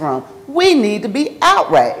around this room, we need to be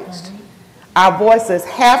outraged. Our voices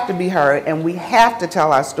have to be heard, and we have to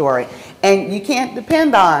tell our story. And you can't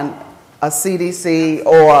depend on a CDC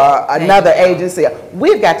or another agency.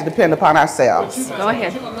 We've got to depend upon ourselves. Go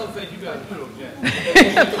ahead.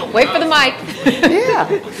 Wait for the mic. Yeah.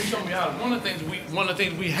 One of the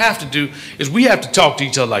things we have to do is we have to talk to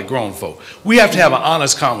each other like grown folk. We have to have an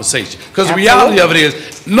honest conversation. Because the reality of it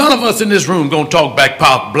is, none of us in this room going to talk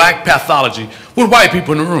black pathology with white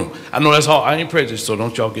people in the room. I know that's hard. I ain't prejudiced, so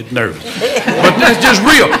don't y'all get nervous. But that's just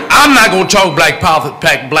real. I'm not going to talk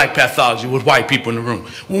black pathology with white people in the room.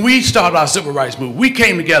 When we started our civil rights movement, we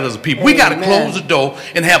came together as a people. We got to close the door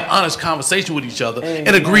and have honest conversation with each other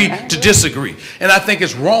and agree to disagree. And I think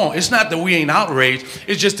it's wrong. It's not that we ain't outraged.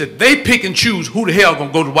 It's just that they pick and choose who the hell going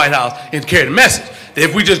to go to the White House and carry the message.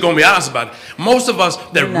 If we just going to be honest about it. Most of us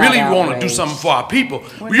that really want to do something for our people,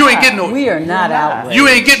 you ain't getting no. We are not outraged. You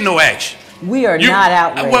ain't getting no action. We are not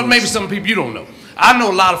outraged. Well, maybe some people you don't know. I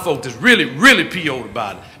know a lot of folks that's really, really PO'd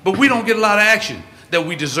about it, but we don't get a lot of action that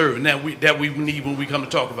we deserve and that we need when we come to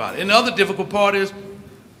talk about it. And the other difficult part is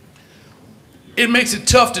it makes it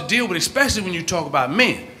tough to deal with, especially when you talk about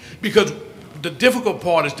men, because the difficult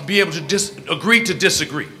part is to be able to agree to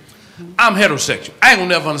disagree. I'm heterosexual. I ain't gonna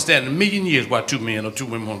never understand in a million years why 2 men or 2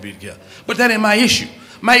 women want to be together. But that ain't my issue.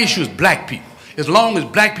 My issue is black people. As long as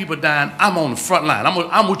black people are dying, I'm on the front line.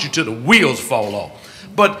 I'm with you till the wheels fall off.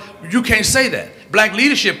 But you can't say that. Black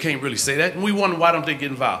leadership can't really say that, and we wonder why don't they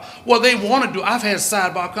get involved. Well, they want to do, I've had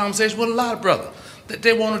sidebar conversations with a lot of brothers that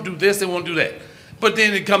they want to do this, they want to do that. But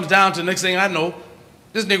then it comes down to the next thing I know,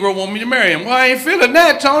 this Negro want me to marry him. Well, I ain't feeling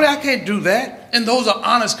that, Tony. I can't do that. And those are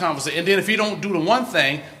honest conversations. And then if you don't do the one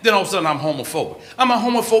thing, then all of a sudden I'm homophobic. I'm a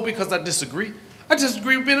homophobic because I disagree. I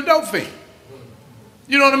disagree with being a dope fiend.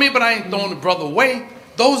 You know what I mean? But I ain't throwing the brother away.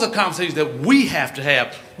 Those are conversations that we have to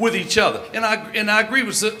have with each other. And I agree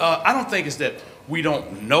with, I don't think it's that we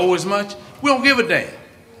don't know as much. We don't give a damn.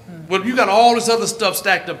 Well, you got all this other stuff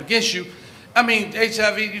stacked up against you. I mean,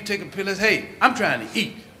 HIV, you take a pill, hey, I'm trying to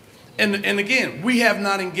eat. And again, we have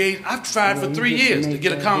not engaged. I've tried for 3 years to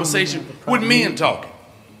get a conversation with men talking.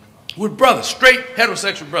 With brothers, straight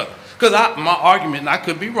heterosexual brothers. Because my argument, and I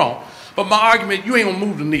could be wrong, but my argument, you ain't gonna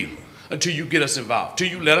move the needle until you get us involved, till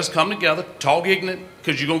you let us come together, talk ignorant,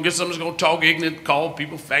 because you're going to get someone that's going to talk ignorant, call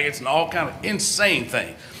people faggots and all kind of insane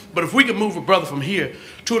things. But if we can move a brother from here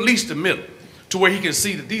to at least the middle, to where he can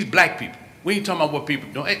see that these black people, we ain't talking about what people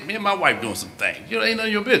do. Hey, me and my wife doing some things. You know, ain't none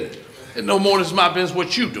of your business. It's no more than it's my business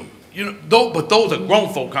what you do. You know, but those are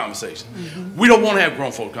grown folk conversations. We don't want to have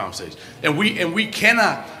grown folk conversations. And we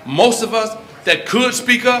cannot, most of us that could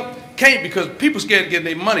speak up, can't, because people scared of getting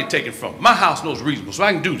their money taken from them. My house knows reasonable, so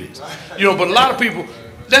I can do this. You know, but a lot of people,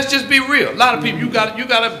 let's just be real. A lot of people, you got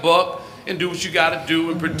to buck and do what you got to do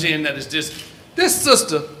and pretend that it's this. This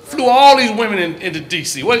sister flew all these women into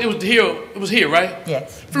D.C. Well, it was here, right?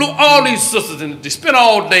 Yes. Flew all these sisters into D.C. Spent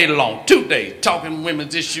all day long, 2 days, talking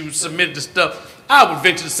women's issues, submitted the stuff. I would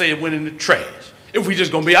venture to say it went in the trash. If we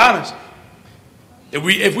just gonna be honest. If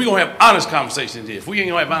we gonna have honest conversations here. If we ain't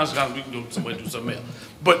gonna have honest conversations, we can do something else.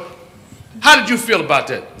 But how did you feel about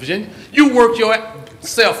that, Virginia? You worked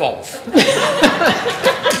yourself off.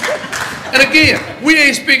 And again, we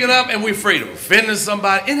ain't speaking up and we're afraid of offending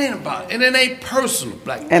somebody. It ain't about it. And it ain't personal,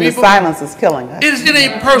 black people. And the silence is killing us. It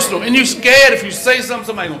ain't personal. And you're scared if you say something,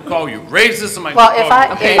 somebody gonna call you racist, somebody Well, gonna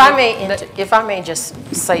call you if I may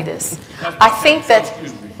just say this, I think that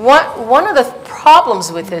one of the problems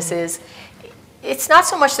with this is it's not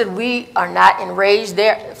so much that we are not enraged.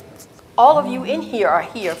 All of you in here are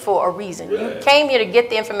here for a reason. You came here to get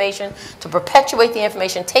the information, to perpetuate the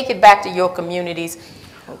information, take it back to your communities.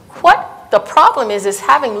 What the problem is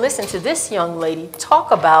having listened to this young lady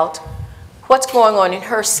talk about what's going on in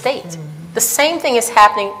her state. The same thing is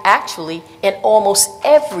happening actually in almost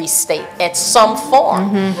every state at some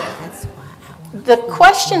form. The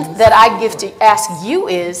question that I give to ask you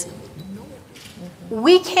is,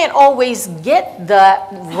 we can't always get the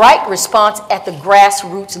right response at the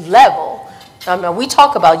grassroots level. We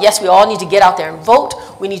talk about, yes, we all need to get out there and vote.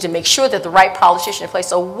 We need to make sure that the right politician in place.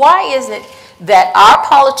 So why is it that our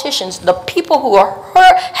politicians, the people who are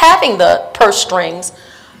having the purse strings,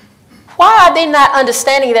 why are they not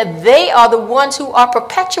understanding that they are the ones who are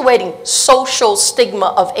perpetuating social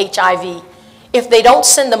stigma of HIV if they don't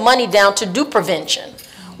send the money down to do prevention?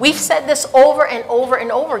 We've said this over and over and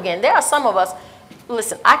over again. There are some of us,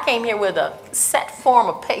 listen, I came here with a set form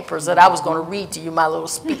of papers that I was going to read to you my little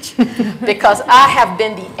speech because I have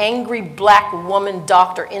been the angry black woman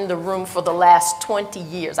doctor in the room for the last 20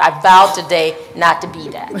 years. I vowed today not to be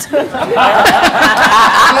that.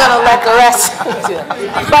 I'm going to let the rest do it.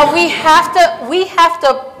 But we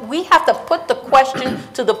have to put the question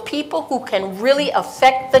to the people who can really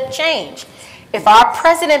affect the change. If our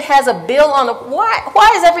president has a bill on the,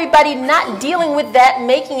 why is everybody not dealing with that,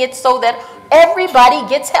 making it so that everybody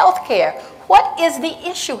gets health care? What is the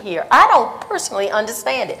issue here? I don't personally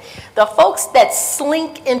understand it. The folks that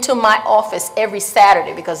slink into my office every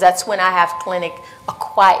Saturday, because that's when I have clinic, a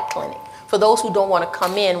quiet clinic, for those who don't want to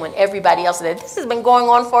come in when everybody else is there. This has been going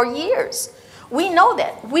on for years. We know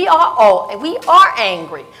that. We are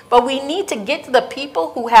angry, but we need to get to the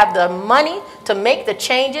people who have the money to make the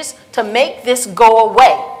changes to make this go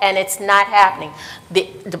away, and it's not happening. The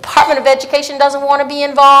Department of Education doesn't want to be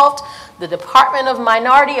involved. The Department of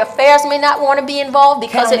Minority Affairs may not want to be involved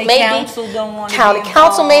because it may be county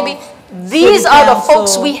council, maybe. These are the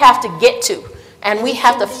folks we have to get to. And we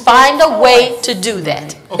have to find a way to do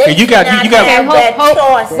that. Okay, you got.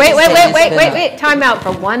 Wait. Time out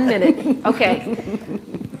for 1 minute. Okay.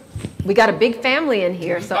 We got a big family in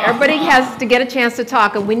here, so everybody has to get a chance to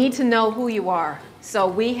talk, and we need to know who you are. So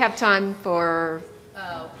we have time for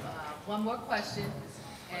one more question,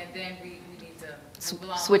 and then we need to move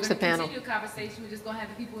along. Switch the panel. Continue the conversation. We're just going to have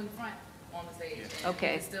the people in front on the stage.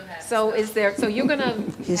 Okay. So you're going to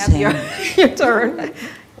have your turn.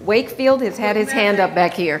 Wakefield has had his hand up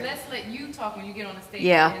back here. Let's let you talk when you get on the stage,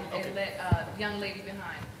 yeah. and let the young lady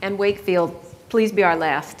behind. And Wakefield, please be our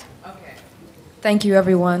last. Okay. Thank you,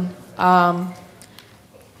 everyone. I'm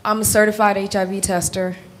a certified HIV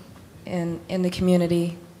tester in the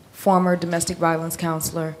community, former domestic violence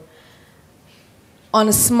counselor. On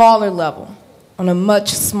a smaller level, on a much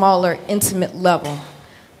smaller, intimate level,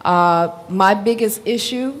 my biggest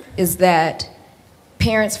issue is that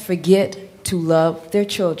parents forget to love their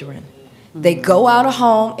children. They go out of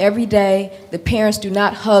home every day. The parents do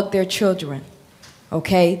not hug their children.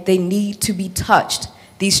 Okay? They need to be touched.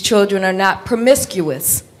 These children are not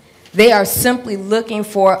promiscuous. They are simply looking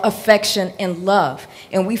for affection and love.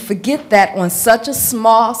 And we forget that on such a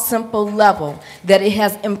small, simple level that it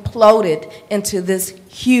has imploded into this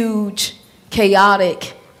huge,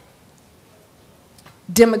 chaotic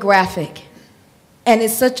demographic. And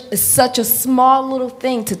it's such a small little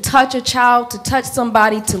thing to touch a child, to touch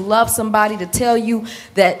somebody, to love somebody, to tell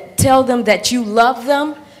them that you love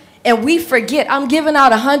them. And we forget. I'm giving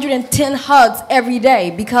out 110 hugs every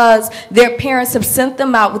day because their parents have sent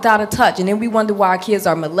them out without a touch. And then we wonder why our kids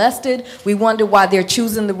are molested. We wonder why they're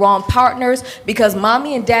choosing the wrong partners because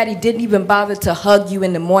mommy and daddy didn't even bother to hug you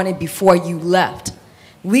in the morning before you left.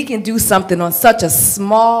 We can do something on such a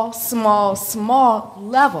small, small, small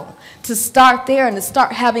level to start there and to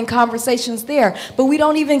start having conversations there. But we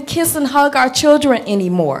don't even kiss and hug our children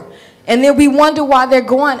anymore. And then we wonder why they're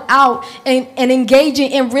going out and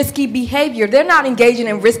engaging in risky behavior. They're not engaging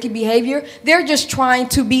in risky behavior. They're just trying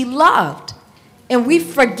to be loved. And we're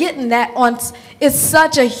forgetting that it's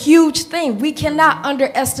such a huge thing. We cannot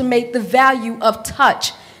underestimate the value of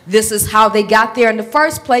touch. This is how they got there in the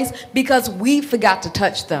first place because we forgot to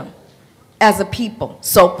touch them as a people.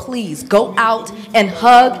 So please go out and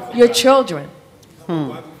hug your children. We need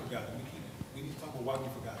to talk about why we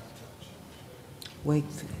forgot to touch. Wait.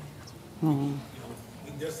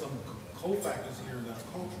 There's some cofactors here that's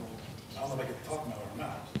cultural. I don't know if I can talk about it or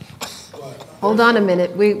not. But hold on a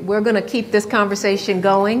minute. We're going to keep this conversation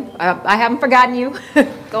going. I haven't forgotten you.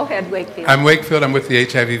 Go ahead, Wakefield. I'm Wakefield. I'm with the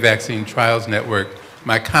HIV Vaccine Trials Network.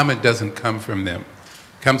 My comment doesn't come from them.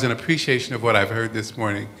 It comes in appreciation of what I've heard this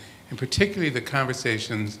morning, and particularly the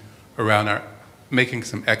conversations around making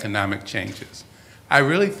some economic changes. I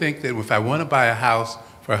really think that if I want to buy a house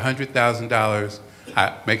for $100,000,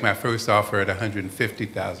 I make my first offer at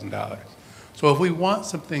 $150,000. So if we want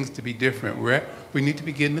some things to be different, we need to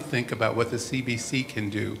begin to think about what the CBC can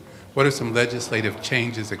do. What are some legislative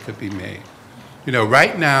changes that could be made? You know,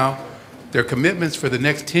 right now, there are commitments for the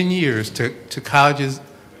next 10 years to colleges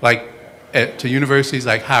to universities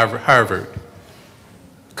like Harvard.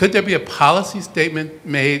 Could there be a policy statement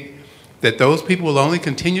made that those people will only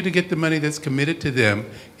continue to get the money that's committed to them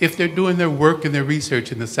if they're doing their work and their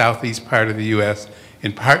research in the southeast part of the U.S.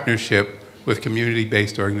 in partnership with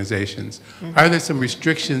community-based organizations? Mm-hmm. Are there some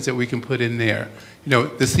restrictions that we can put in there? You know,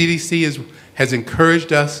 the CDC has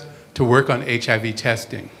encouraged us to work on HIV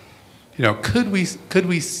testing. You know, could we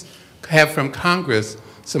have from Congress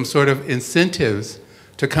some sort of incentives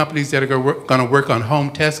to companies that are going to work on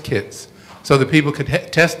home test kits so that people could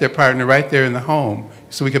test their partner right there in the home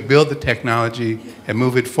so we could build the technology and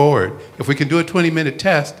move it forward. If we can do a 20-minute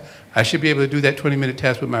test, I should be able to do that 20-minute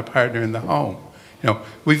test with my partner in the home. You know,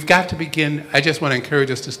 we've got to begin, I just want to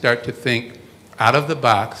encourage us to start to think out of the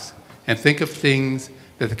box and think of things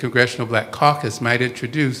that the Congressional Black Caucus might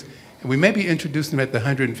introduce. And we may be introducing them at the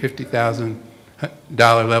 $150,000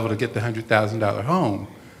 level to get the $100,000 home.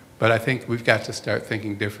 But I think we've got to start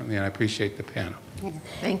thinking differently, and I appreciate the panel.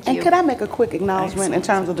 Thank you. And could I make a quick acknowledgement in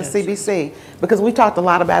terms of the CBC? Because we talked a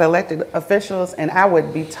lot about elected officials, and I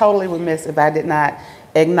would be totally remiss if I did not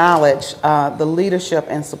acknowledge the leadership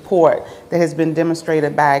and support that has been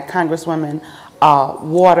demonstrated by Congresswomen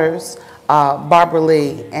Waters, Barbara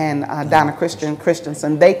Lee, and Donna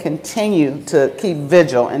Christensen. They continue to keep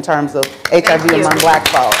vigil in terms of HIV among black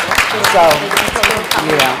folks. So,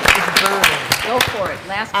 yeah. Go for it.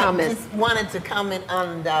 Last comment. I just wanted to comment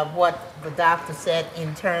on what the doctor said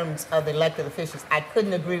in terms of the elected officials. I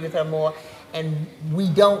couldn't agree with her more, and we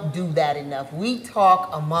don't do that enough. We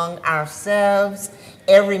talk among ourselves.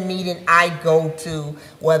 Every meeting I go to,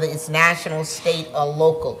 whether it's national, state, or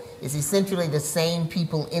local, is essentially the same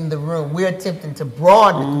people in the room. We're attempting to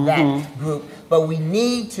broaden that group, but we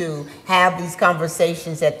need to have these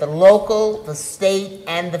conversations at the local, the state,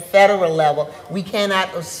 and the federal level. We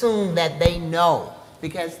cannot assume that they know,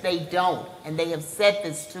 because they don't, and they have said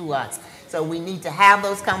this to us. So we need to have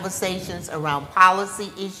those conversations around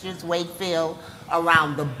policy issues, Wakefield,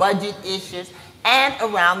 around the budget issues, and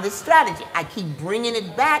around this strategy. I keep bringing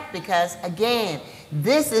it back because, again,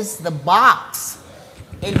 this is the box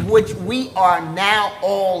in which we are now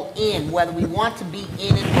all in, whether we want to be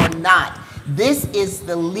in it or not. This is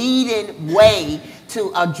the leading way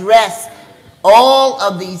to address all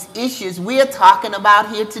of these issues we're talking about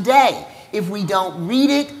here today. If we don't read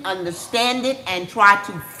it, understand it, and try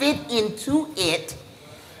to fit into it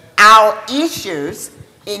our issues,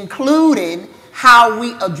 including how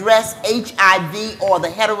we address HIV or the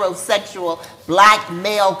heterosexual black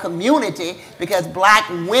male community, because black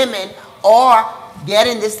women are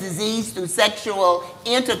getting this disease through sexual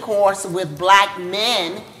intercourse with black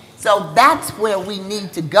men. So that's where we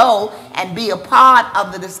need to go and be a part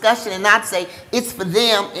of the discussion and not say it's for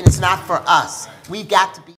them and it's not for us. We've got to be